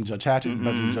 Better than Judge Hatchett,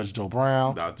 better than Judge Joe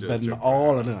Brown, better than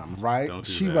all of them, right?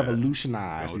 She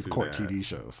revolutionized these court TV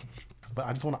shows. But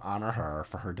I just want to honor her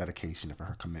for her dedication and for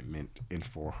her commitment and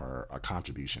for her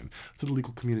contribution to the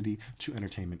legal community, to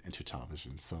entertainment, and to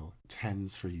television. So,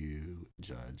 tens for you,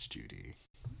 Judge Judy.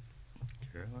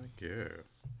 Girl, I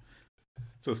guess.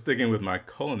 So, sticking with my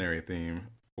culinary theme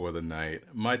for the night,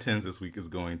 my tens this week is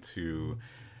going to...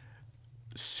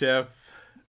 Chef,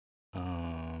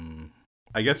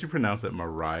 I guess you pronounce it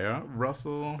Mariah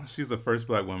Russell. She's the first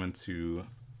Black woman to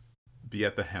be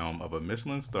at the helm of a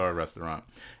Michelin star restaurant.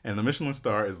 And the Michelin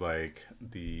star is like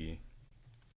I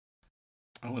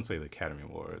wouldn't say the Academy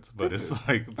Awards, but it's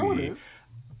like the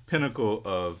pinnacle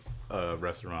of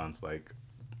restaurants, like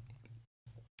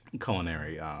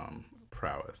culinary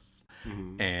prowess.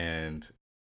 And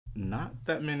not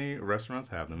that many restaurants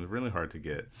have them. They're really hard to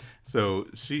get. So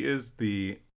she is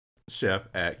the chef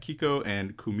at Kiko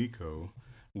and Kumiko,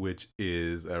 which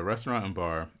is a restaurant and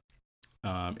bar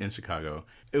in Chicago.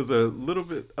 It was a little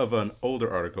bit of an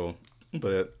older article,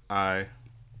 but I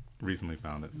recently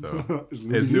found it, so it's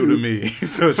new to me.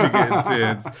 So she gets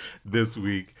tens this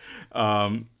week.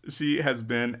 She has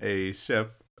been a chef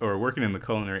or working in the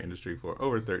culinary industry for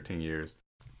over 13 years.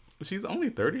 She's only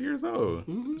 30 years old.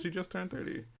 She just turned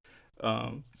 30.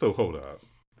 So hold up.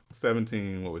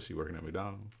 17, what was she working at,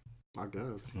 McDonald's? I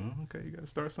guess. Oh, okay, you gotta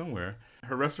start somewhere.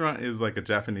 Her restaurant is like a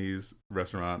Japanese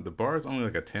restaurant. The bar is only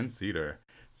like a 10-seater.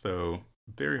 So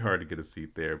very hard to get a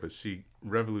seat there, but she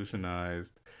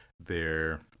revolutionized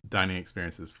their dining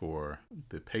experiences for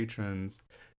the patrons,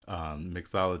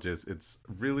 mixologists. It's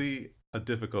really a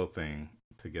difficult thing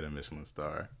to get a Michelin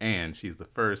star. And she's the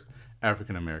first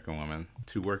African-American woman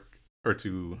to work or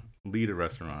to lead a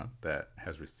restaurant that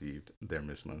has received their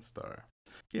Michelin star.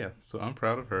 Yeah, so I'm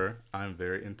proud of her. I'm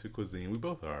very into cuisine. We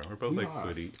both are. We're both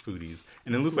foodies.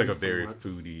 And it looks like a very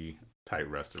foodie type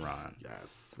restaurant.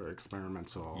 Yes, very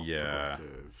experimental. Yeah.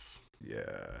 Progressive.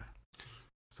 Yeah.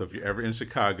 So if you're ever in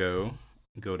Chicago,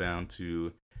 go down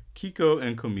to Kiko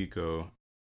and Kumiko.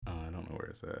 I don't know where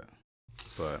it's at.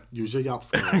 But use your Yelp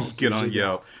scores. Get on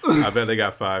Yelp. I bet they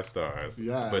got 5 stars.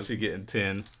 Yes. But she's getting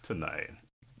 10 tonight.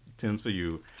 10's for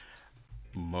you.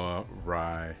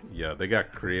 Mariah. Yeah, they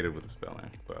got creative with the spelling,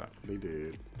 but they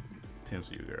did. 10's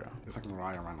for you, girl. It's like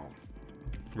Mariah Reynolds.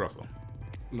 Russell.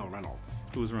 No, Reynolds.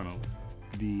 Who's Reynolds?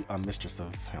 the mistress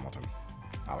of Hamilton,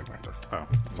 Alexander. Oh,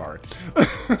 sorry.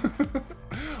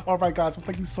 All right, guys. Well,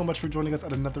 thank you so much for joining us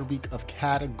at another week of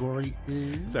Category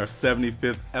Is. It's our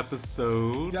 75th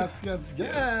episode. Yes.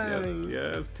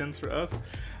 10s for us.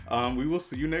 We will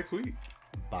see you next week.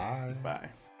 Bye. Bye.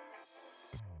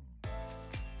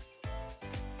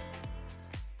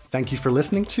 Thank you for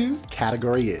listening to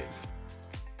Category Is.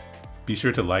 Be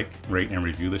sure to like, rate, and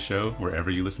review the show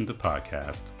wherever you listen to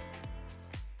podcasts.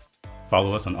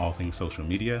 Follow us on all things social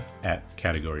media at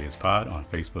Category Is Pod on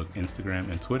Facebook, Instagram,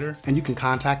 and Twitter. And you can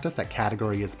contact us at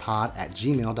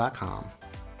categoryispod@gmail.com.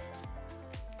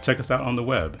 Check us out on the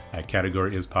web at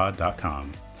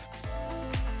categoryispod.com.